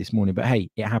shattered this morning. But hey,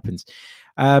 it happens.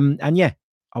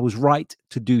 I was right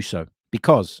to do so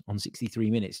because on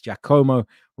 63 minutes, Giacomo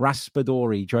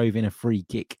Raspadori drove in a free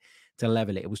kick to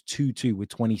level it. It was 2-2 with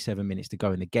 27 minutes to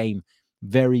go in the game.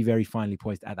 Very, very finely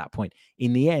poised at that point.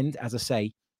 In the end, as I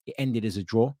say, it ended as a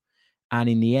draw. And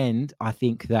in the end, I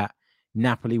think that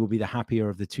Napoli will be the happier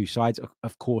of the two sides.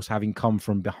 Of course, having come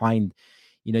from behind,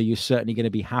 you're certainly going to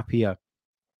be happier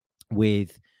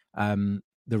with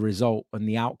the result and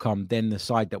the outcome than the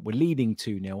side that were leading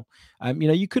 2-0.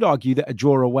 You could argue that a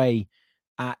draw away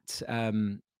at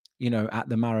at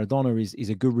the Maradona is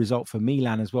a good result for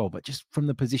Milan as well. But just from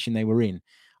the position they were in,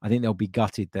 I think they'll be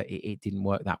gutted that it didn't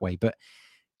work that way. But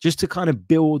just to kind of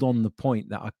build on the point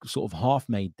that I sort of half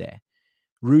made there,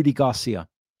 Rudy Garcia,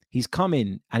 he's come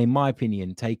in and, in my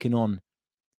opinion, taken on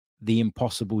the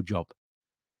impossible job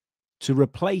to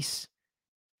replace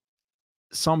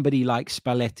somebody like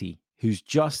Spalletti, who's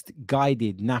just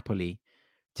guided Napoli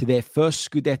to their first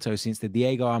Scudetto since the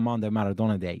Diego Armando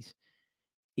Maradona days,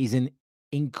 is an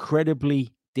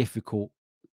incredibly difficult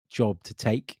job to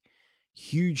take,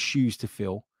 huge shoes to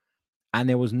fill. And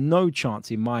there was no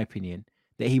chance, in my opinion,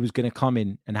 that he was going to come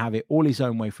in and have it all his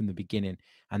own way from the beginning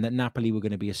and that Napoli were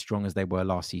going to be as strong as they were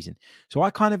last season. So I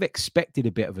kind of expected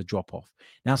a bit of a drop-off.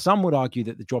 Now, some would argue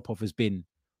that the drop-off has been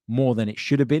more than it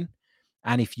should have been.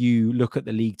 And if you look at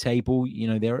the league table,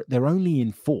 they're only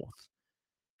in fourth.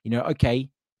 Okay,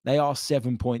 they are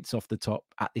 7 points off the top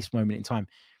at this moment in time,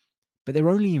 but they're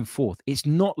only in fourth. It's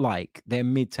not like they're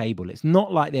mid-table. It's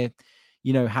not like they're,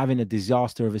 having a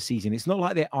disaster of a season. It's not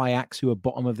like they're Ajax, who are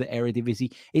bottom of the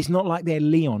Eredivisie. It's not like they're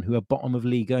Lyon, who are bottom of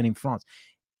Ligue 1 in France.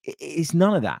 It's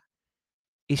none of that.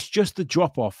 It's just the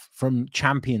drop-off from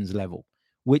champions level,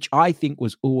 which I think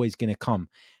was always going to come.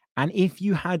 And if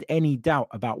you had any doubt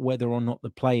about whether or not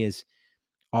the players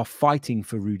are fighting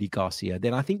for Rudy Garcia,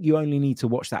 then I think you only need to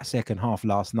watch that second half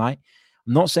last night.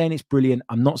 I'm not saying it's brilliant.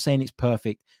 I'm not saying it's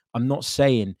perfect. I'm not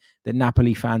saying that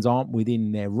Napoli fans aren't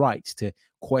within their rights to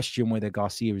question whether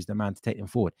Garcia is the man to take them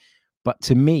forward. But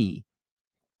to me,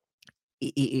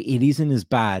 it isn't as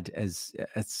bad as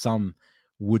some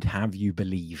would have you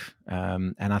believe.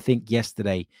 And I think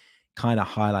yesterday kind of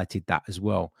highlighted that as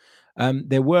well.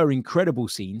 There were incredible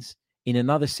scenes in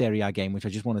another Serie A game, which I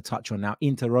just want to touch on now.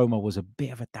 Inter Roma was a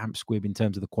bit of a damp squib in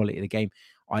terms of the quality of the game.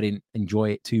 I didn't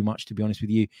enjoy it too much, to be honest with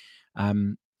you.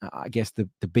 I guess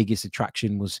the biggest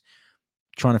attraction was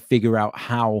trying to figure out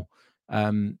how,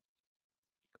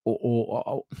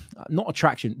 or not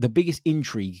attraction, the biggest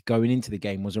intrigue going into the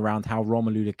game was around how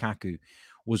Romelu Lukaku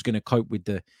was going to cope with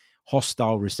the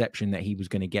hostile reception that he was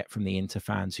going to get from the Inter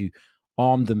fans, who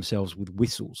armed themselves with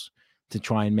whistles to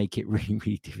try and make it really,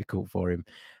 really difficult for him.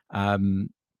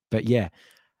 But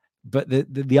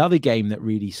the other game that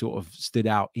really sort of stood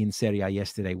out in Serie A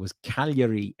yesterday was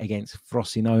Cagliari against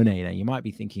Frosinone. Now, you might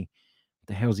be thinking, what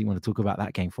the hell does he want to talk about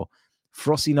that game for?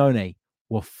 Frosinone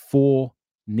were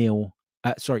 3-0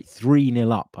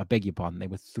 up. I beg your pardon. They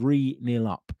were 3-0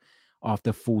 up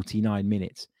after 49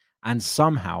 minutes. And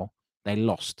somehow they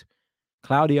lost.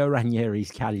 Claudio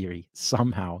Ranieri's Cagliari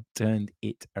somehow turned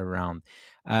it around.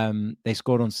 They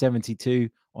scored on 72,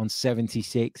 on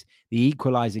 76. The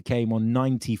equalizer came on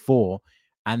 94.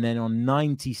 And then on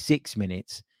 96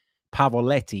 minutes,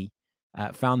 Pavoletti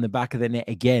found the back of the net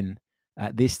again,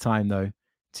 this time, though,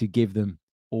 to give them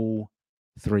all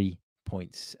 3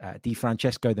 points. Di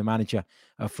Francesco, the manager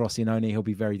of Frosinone, he'll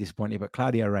be very disappointed. But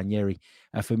Claudio Ranieri,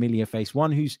 a familiar face,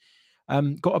 one who's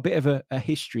got a bit of a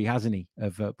history, hasn't he,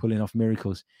 of pulling off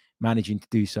miracles, managing to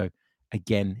do so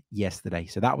again yesterday.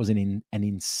 So that was an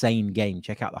insane game.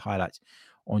 Check out the highlights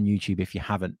on YouTube if you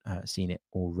haven't seen it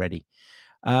already.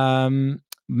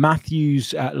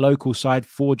 Matthew's local side,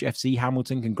 Forge FC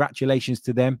Hamilton, congratulations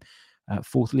to them.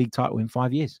 Fourth league title in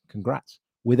 5 years. Congrats.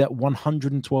 With a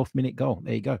 112th minute goal.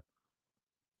 There you go.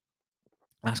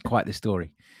 That's quite the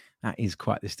story. That is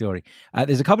quite the story.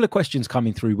 There's a couple of questions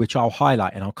coming through, which I'll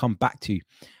highlight and I'll come back to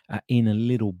in a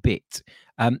little bit.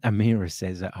 Amira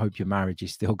says, I hope your marriage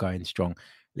is still going strong.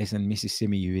 Listen, Mrs.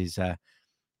 Simiyu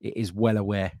is well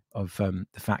aware of the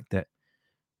fact that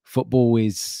football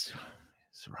is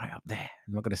right up there.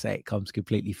 I'm not going to say it comes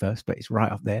completely first, but it's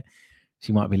right up there.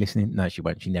 She might be listening. No, she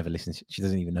won't. She never listens. She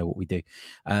doesn't even know what we do.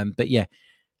 But yeah,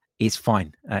 It's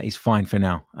fine. It's fine for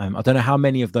now. I don't know how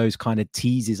many of those kind of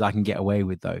teases I can get away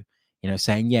with, though.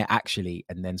 Saying, yeah, actually,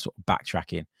 and then sort of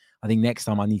backtracking. I think next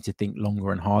time I need to think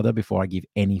longer and harder before I give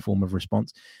any form of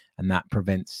response. And that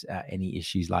prevents any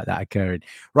issues like that occurring.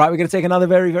 Right, we're going to take another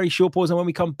very, very short pause. And when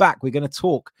we come back, we're going to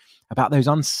talk about those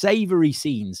unsavory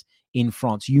scenes in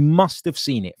France. You must have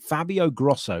seen it. Fabio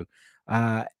Grosso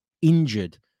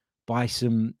injured by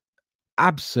some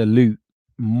absolute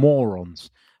morons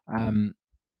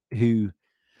who,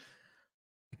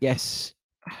 I guess,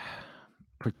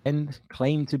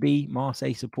 claim to be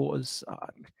Marseille supporters.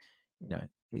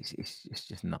 It's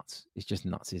just nuts. It's just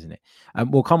nuts, isn't it?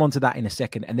 We'll come on to that in a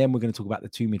second, and then we're going to talk about the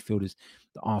two midfielders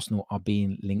that Arsenal are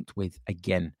being linked with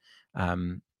again.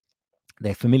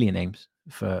 They're familiar names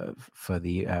for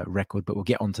the record, but we'll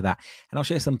get onto that, and I'll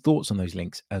share some thoughts on those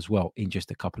links as well in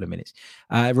just a couple of minutes.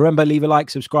 Remember, leave a like,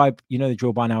 subscribe. You know the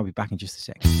drill by now. I'll be back in just a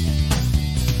second.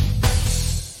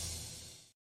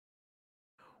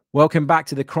 Welcome back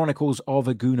to the Chronicles of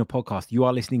a Gooner podcast. You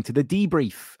are listening to the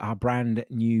Debrief, our brand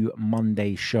new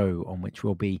Monday show on which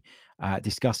we'll be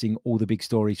discussing all the big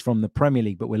stories from the Premier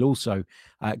League, but we'll also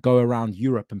go around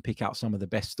Europe and pick out some of the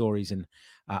best stories and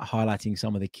highlighting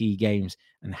some of the key games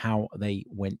and how they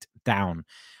went down.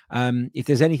 If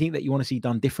there's anything that you want to see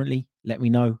done differently, let me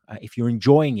know. If you're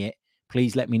enjoying it,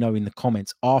 please let me know in the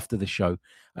comments after the show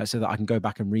so that I can go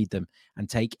back and read them and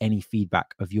take any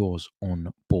feedback of yours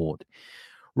on board.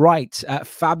 Right,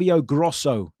 Fabio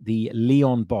Grosso, the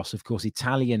Lyon boss, of course,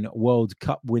 Italian World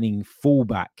Cup winning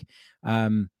fullback,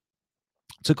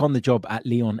 took on the job at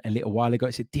Lyon a little while ago.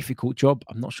 It's a difficult job.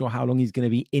 I'm not sure how long he's going to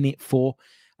be in it for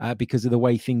because of the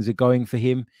way things are going for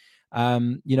him.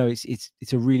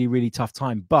 It's a really, really tough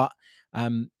time. But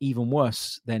even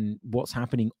worse than what's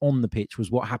happening on the pitch was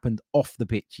what happened off the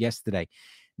pitch yesterday.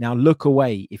 Now, look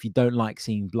away if you don't like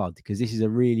seeing blood, because this is a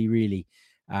really, really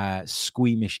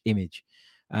squeamish image.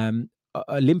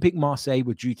 Olympique Marseille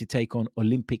were due to take on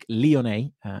Olympique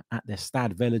Lyonnais at the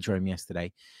Stade Velodrome yesterday.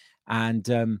 And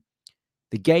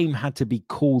the game had to be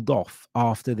called off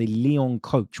after the Lyon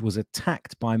coach was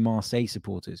attacked by Marseille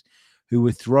supporters who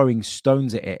were throwing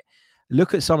stones at it.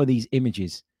 Look at some of these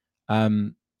images.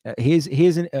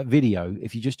 Here's a video,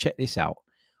 if you just check this out,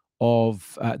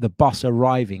 of the bus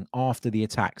arriving after the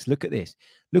attacks. Look at this.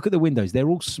 Look at the windows. They're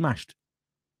all smashed.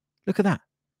 Look at that.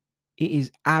 It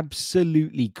is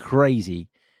absolutely crazy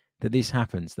that this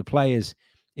happens. The players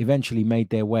eventually made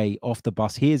their way off the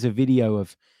bus. Here's a video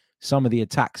of some of the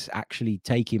attacks actually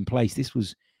taking place. This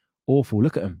was awful.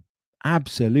 Look at them.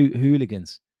 Absolute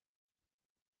hooligans.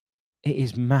 It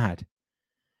is mad.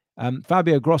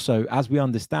 Fabio Grosso, as we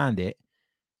understand it,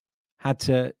 had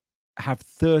to have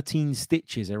 13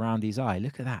 stitches around his eye.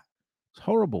 Look at that. It's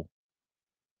horrible.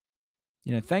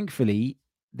 Thankfully,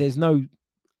 there's no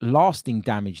lasting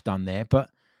damage done there, but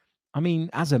I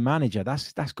mean, as a manager,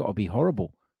 that's got to be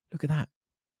horrible. Look at that.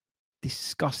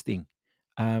 Disgusting.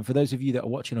 For those of you that are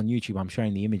watching on YouTube, I'm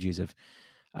showing the images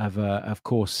of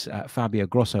course, Fabio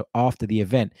Grosso after the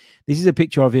event. This is a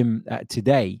picture of him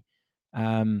today.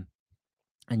 And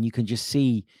you can just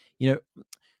see,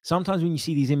 sometimes when you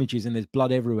see these images and there's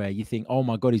blood everywhere, you think, oh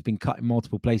my God, he's been cut in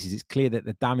multiple places. It's clear that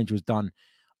the damage was done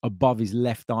above his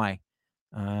left eye.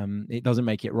 It doesn't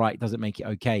make it right. It doesn't make it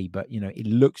okay. But, it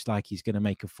looks like he's going to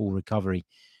make a full recovery,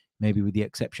 maybe with the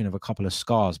exception of a couple of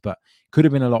scars, but could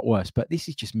have been a lot worse. But this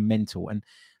is just mental. And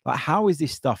how is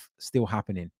this stuff still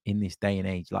happening in this day and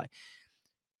age?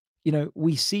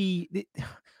 We see,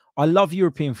 I love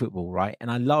European football, right?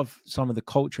 And I love some of the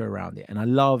culture around it. And I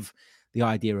love the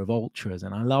idea of ultras.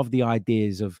 And I love the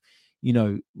ideas of,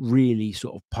 really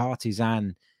sort of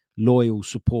partisan loyal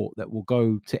support that will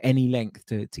go to any length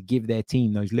to give their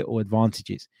team those little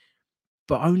advantages,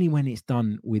 but only when it's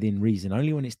done within reason,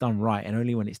 only when it's done right, and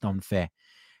only when it's done fair.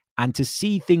 And to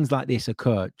see things like this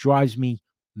occur drives me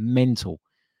mental.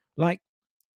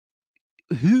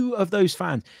 Who of those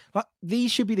fans,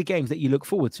 these should be the games that you look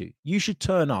forward to. You should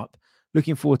turn up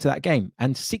looking forward to that game.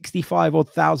 And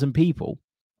 65,000 people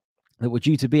that were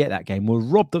due to be at that game were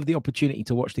robbed of the opportunity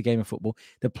to watch the game of football.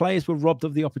 The players were robbed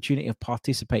of the opportunity of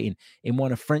participating in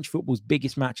one of French football's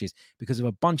biggest matches because of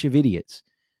a bunch of idiots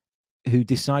who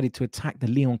decided to attack the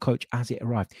Lyon coach as it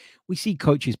arrived. We see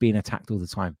coaches being attacked all the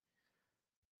time,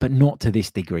 but not to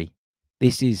this degree.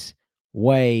 This is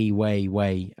way, way,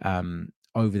 way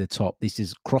over the top. This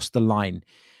is crossed the line.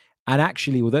 And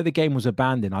actually, although the game was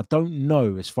abandoned, I don't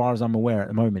know, as far as I'm aware at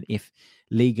the moment, if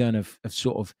Ligue 1 have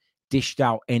sort of dished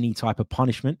out any type of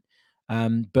punishment.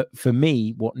 But for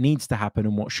me, what needs to happen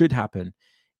and what should happen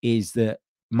is that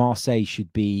Marseille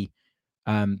should be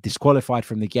disqualified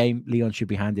from the game. Lyon should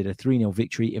be handed a 3-0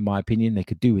 victory, in my opinion. They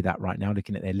could do with that right now,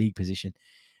 looking at their league position.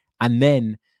 And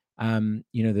then,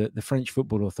 the French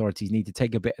football authorities need to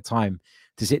take a bit of time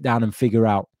to sit down and figure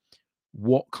out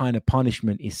what kind of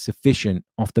punishment is sufficient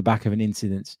off the back of an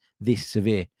incident this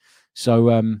severe. So,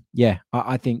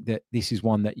 I think that this is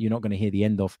one that you're not going to hear the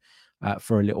end of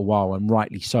for a little while, and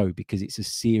rightly so, because it's a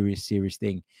serious, serious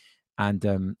thing. And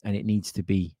it needs to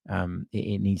be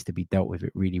it needs to be dealt with.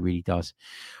 It really, really does.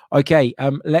 Okay,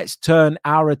 let's turn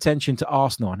our attention to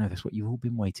Arsenal. I know that's what you've all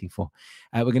been waiting for.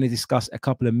 We're going to discuss a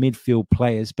couple of midfield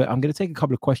players, but I'm going to take a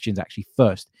couple of questions actually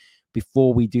first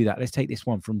before we do that. Let's take this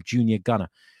one from Junior Gunner.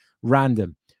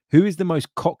 Random. Who is the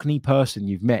most Cockney person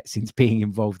you've met since being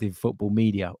involved in football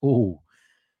media? Oh,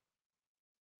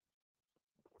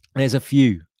 there's a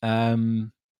few.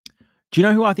 Do you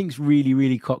know who I think is really,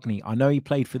 really Cockney? I know he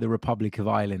played for the Republic of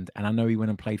Ireland, and I know he went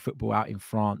and played football out in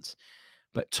France.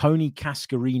 But Tony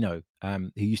Cascarino,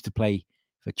 who used to play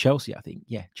for Chelsea, I think.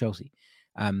 Yeah, Chelsea.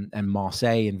 And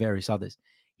Marseille and various others.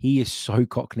 He is so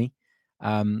Cockney.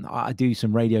 I do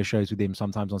some radio shows with him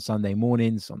sometimes on Sunday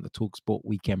mornings on the TalkSport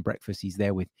Weekend Breakfast. He's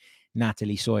there with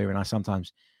Natalie Sawyer, and I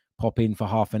sometimes pop in for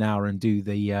half an hour and do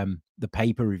the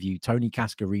paper review. Tony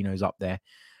Cascarino's up there.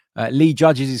 Lee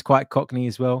Judges is quite Cockney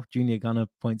as well. Junior Gunner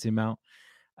points him out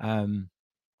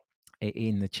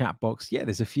in the chat box. Yeah,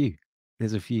 there's a few.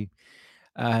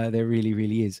 There really,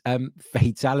 really is.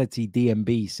 Fatality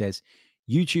DMB says,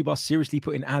 YouTube are seriously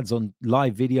putting ads on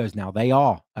live videos now. They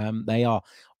are.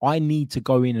 I need to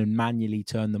go in and manually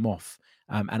turn them off.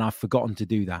 And I've forgotten to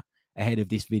do that ahead of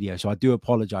this video. So I do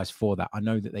apologize for that. I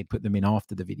know that they put them in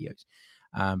after the videos.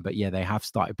 But yeah, they have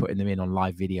started putting them in on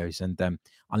live videos. And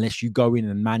unless you go in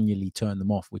and manually turn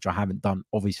them off, which I haven't done,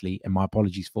 obviously, and my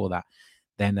apologies for that,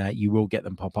 then you will get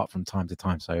them pop up from time to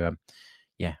time. So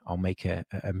yeah, I'll make a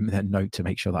note to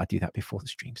make sure that I do that before the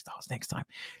stream starts next time.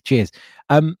 Cheers.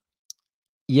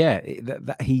 Yeah,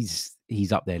 he's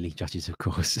up there, Lee Judges, of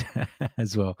course,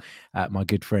 as well. My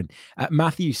good friend.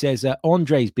 Matthew says,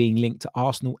 Andre's being linked to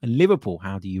Arsenal and Liverpool.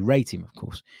 How do you rate him? Of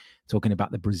course, talking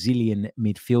about the Brazilian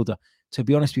midfielder. To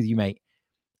be honest with you, mate,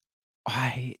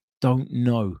 I don't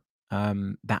know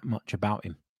that much about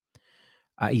him.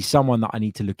 He's someone that I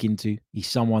need to look into. He's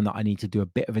someone that I need to do a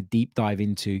bit of a deep dive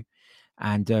into.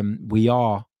 And we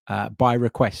are, by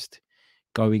request,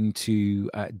 going to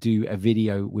do a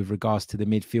video with regards to the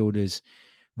midfielders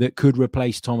that could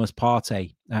replace Thomas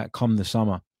Partey come the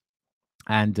summer.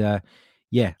 And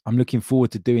yeah, I'm looking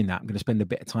forward to doing that. I'm going to spend a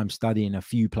bit of time studying a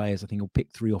few players. I think I'll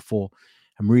pick 3 or 4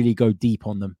 and really go deep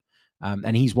on them.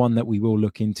 And he's one that we will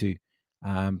look into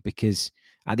because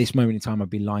at this moment in time, I'd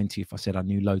be lying to you if I said I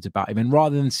knew loads about him. And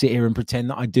rather than sit here and pretend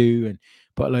that I do and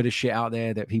put a load of shit out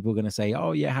there that people are going to say,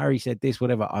 oh yeah, Harry said this,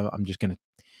 whatever, I'm just going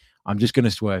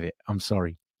to swerve it. I'm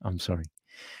sorry.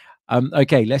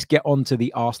 Okay, let's get on to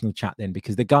the Arsenal chat then,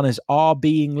 because the Gunners are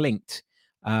being linked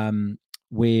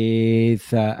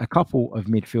with a couple of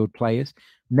midfield players,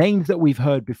 names that we've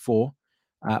heard before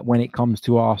when it comes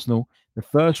to Arsenal. The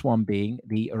first one being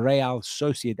the Real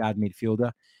Sociedad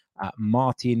midfielder,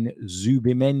 Martin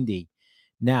Zubimendi.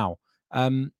 Now,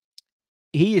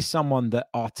 he is someone that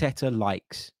Arteta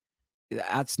likes.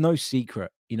 That's no secret.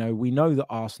 We know that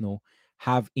Arsenal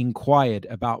have inquired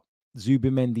about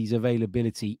Zubimendi's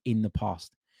availability in the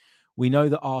past. We know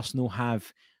that Arsenal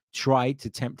have tried to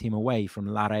tempt him away from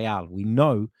La Real. We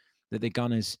know that the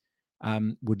Gunners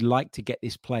would like to get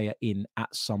this player in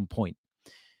at some point.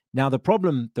 Now, the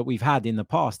problem that we've had in the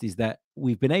past is that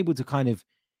we've been able to kind of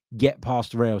get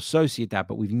past Real Sociedad,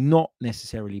 but we've not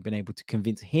necessarily been able to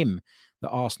convince him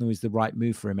that Arsenal is the right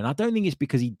move for him. And I don't think it's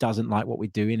because he doesn't like what we're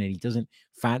doing and he doesn't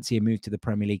fancy a move to the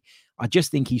Premier League. I just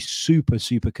think he's super,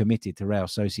 super committed to Real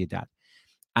Sociedad.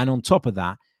 And on top of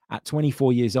that, at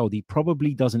 24 years old, he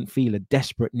probably doesn't feel a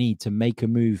desperate need to make a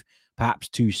move perhaps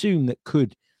too soon that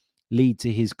could lead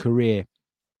to his career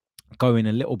going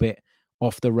a little bit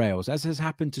off the rails, as has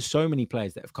happened to so many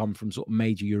players that have come from sort of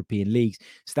major European leagues,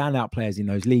 standout players in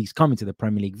those leagues, coming to the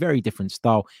Premier League, very different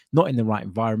style, not in the right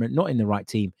environment, not in the right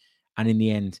team. And in the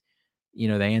end,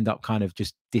 they end up kind of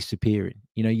just disappearing.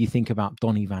 You think about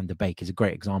Donny van der Beek is a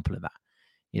great example of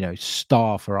that.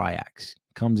 Star for Ajax,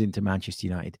 comes into Manchester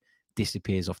United,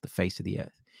 disappears off the face of the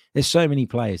earth. There's so many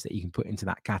players that you can put into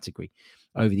that category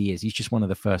over the years. He's just one of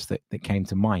the first that came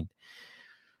to mind.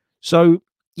 So,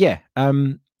 yeah,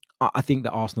 I think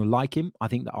that Arsenal like him. I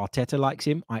think that Arteta likes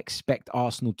him. I expect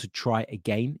Arsenal to try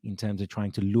again in terms of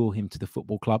trying to lure him to the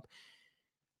football club.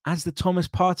 As the Thomas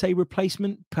Partey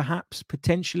replacement, perhaps,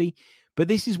 potentially. But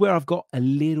this is where I've got a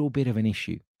little bit of an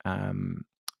issue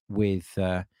with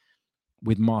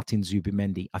with Martin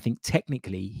Zubimendi. I think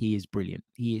technically he is brilliant.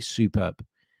 He is superb.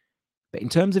 But in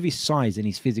terms of his size and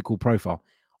his physical profile,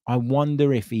 I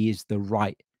wonder if he is the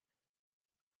right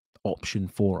option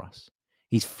for us.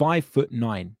 He's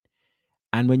 5'9".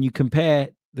 And when you compare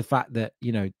the fact that,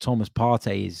 Thomas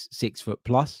Partey is 6 foot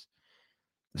plus,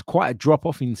 there's quite a drop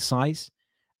off in size.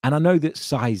 And I know that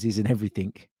size isn't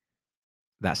everything.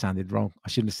 That sounded wrong. I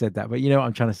shouldn't have said that, but you know what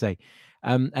I'm trying to say.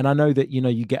 And I know that,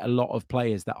 you get a lot of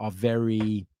players that are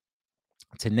very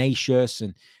tenacious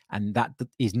and that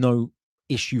is no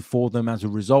issue for them as a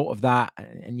result of that.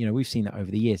 And we've seen that over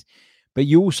the years. But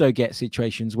you also get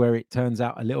situations where it turns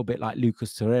out a little bit like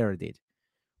Lucas Torreira did,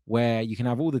 where you can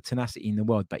have all the tenacity in the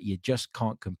world, but you just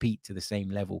can't compete to the same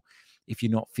level if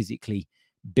you're not physically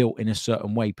built in a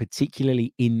certain way,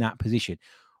 particularly in that position.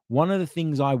 One of the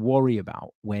things I worry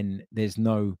about when there's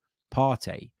no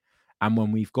Partey and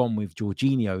when we've gone with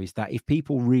Jorginho is that if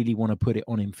people really want to put it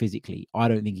on him physically, I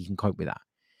don't think he can cope with that.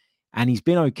 And he's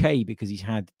been okay because he's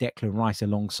had Declan Rice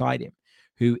alongside him,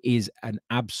 who is an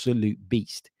absolute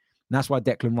beast. And that's why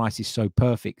Declan Rice is so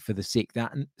perfect for the sixth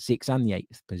and the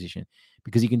eighth position,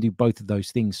 because he can do both of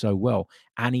those things so well.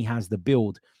 And he has the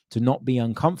build to not be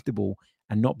uncomfortable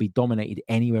and not be dominated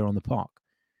anywhere on the park.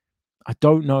 I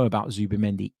don't know about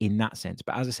Zubimendi in that sense,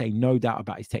 but as I say, no doubt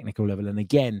about his technical level. And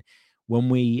again, when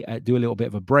we do a little bit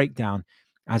of a breakdown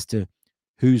as to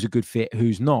who's a good fit,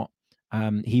 who's not,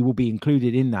 he will be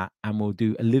included in that, and we'll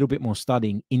do a little bit more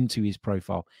studying into his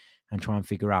profile and try and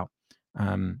figure out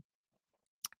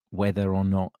whether or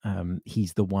not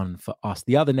he's the one for us.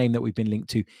 The other name that we've been linked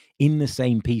to in the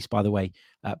same piece, by the way,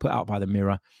 put out by the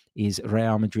Mirror, is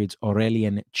Real Madrid's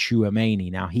Aurelien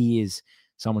Tchouameni. Now, he is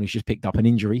someone who's just picked up an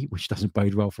injury, which doesn't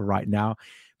bode well for right now,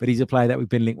 but he's a player that we've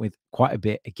been linked with quite a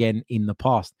bit, again, in the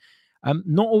past.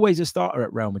 Not always a starter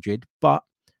at Real Madrid, but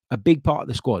a big part of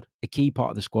the squad, a key part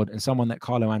of the squad, and someone that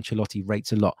Carlo Ancelotti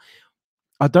rates a lot.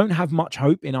 I don't have much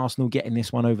hope in Arsenal getting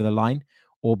this one over the line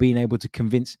or being able to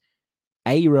convince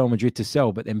A, Real Madrid to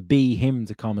sell, but then B, him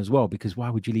to come as well, because why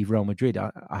would you leave Real Madrid?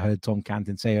 I heard Tom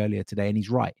Canton say earlier today, and he's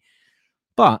right.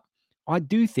 But I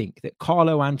do think that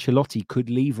Carlo Ancelotti could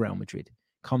leave Real Madrid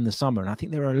come the summer, and I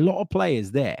think there are a lot of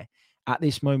players there at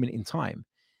this moment in time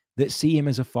that see him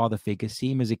as a father figure,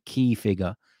 see him as a key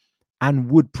figure,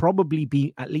 and would probably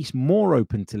be at least more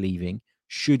open to leaving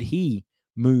should he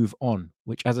move on,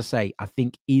 which, as I say, I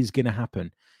think is going to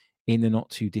happen in the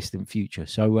not too distant future.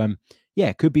 So,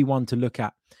 yeah, could be one to look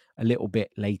at a little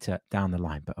bit later down the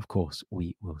line, but of course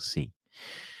we will see.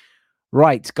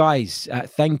 Right, guys,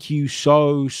 thank you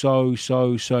so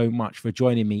much for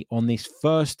joining me on this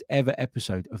first ever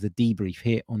episode of the Debrief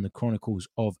here on the Chronicles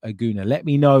of a Gooner. Let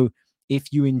me know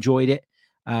if you enjoyed it.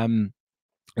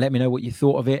 Let me know what you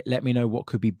thought of it. Let me know what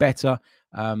could be better,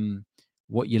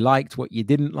 what you liked, what you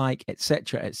didn't like,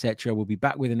 etc., etc. We'll be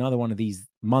back with another one of these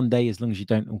Monday, as long as you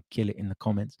don't all kill it in the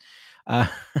comments.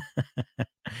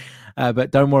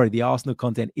 But don't worry, the Arsenal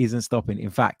content isn't stopping. In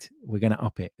fact, we're going to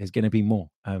up it. There's going to be more.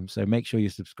 So make sure you're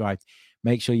subscribed.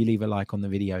 Make sure you leave a like on the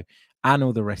video and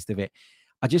all the rest of it.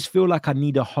 I just feel like I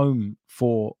need a home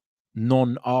for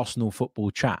non-Arsenal football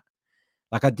chat.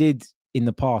 Like I did in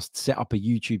the past, set up a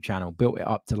YouTube channel, built it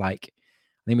up to I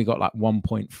think we got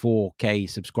 1.4K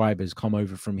subscribers come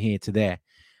over from here to there.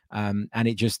 And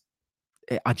I just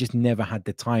never had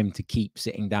the time to keep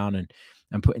sitting down and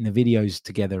putting the videos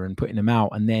together and putting them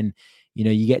out. And then,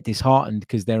 you get disheartened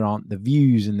because there aren't the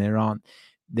views and there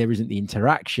isn't the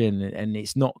interaction, and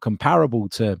it's not comparable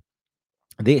to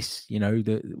this,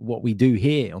 what we do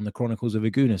here on the Chronicles of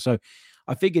a Gooner. So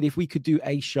I figured if we could do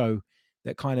a show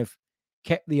that kind of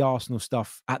kept the Arsenal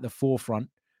stuff at the forefront,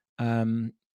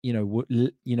 was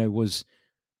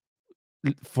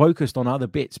focused on other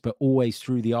bits, but always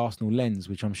through the Arsenal lens,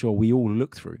 which I'm sure we all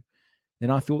look through,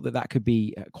 then I thought that could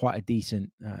be quite a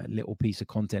decent little piece of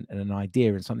content and an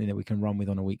idea and something that we can run with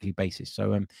on a weekly basis.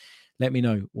 So let me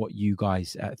know what you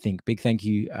guys think. Big thank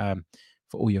you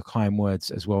for all your kind words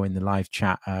as well in the live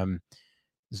chat.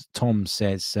 Tom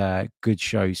says, good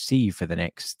show. See you for the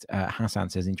next. Hassan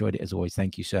says, enjoyed it as always.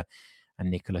 Thank you, sir. And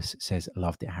Nicholas says,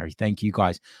 loved it, Harry. Thank you,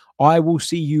 guys. I will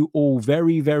see you all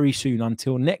very, very soon.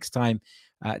 Until next time,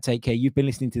 take care. You've been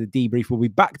listening to the Debrief. We'll be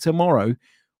back tomorrow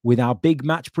with our big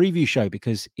match preview show,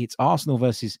 because it's Arsenal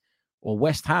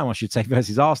West Ham, I should say,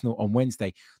 versus Arsenal on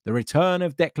Wednesday. The return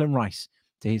of Declan Rice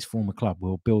to his former club.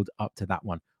 We'll build up to that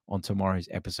one on tomorrow's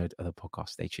episode of the podcast.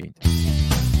 Stay tuned.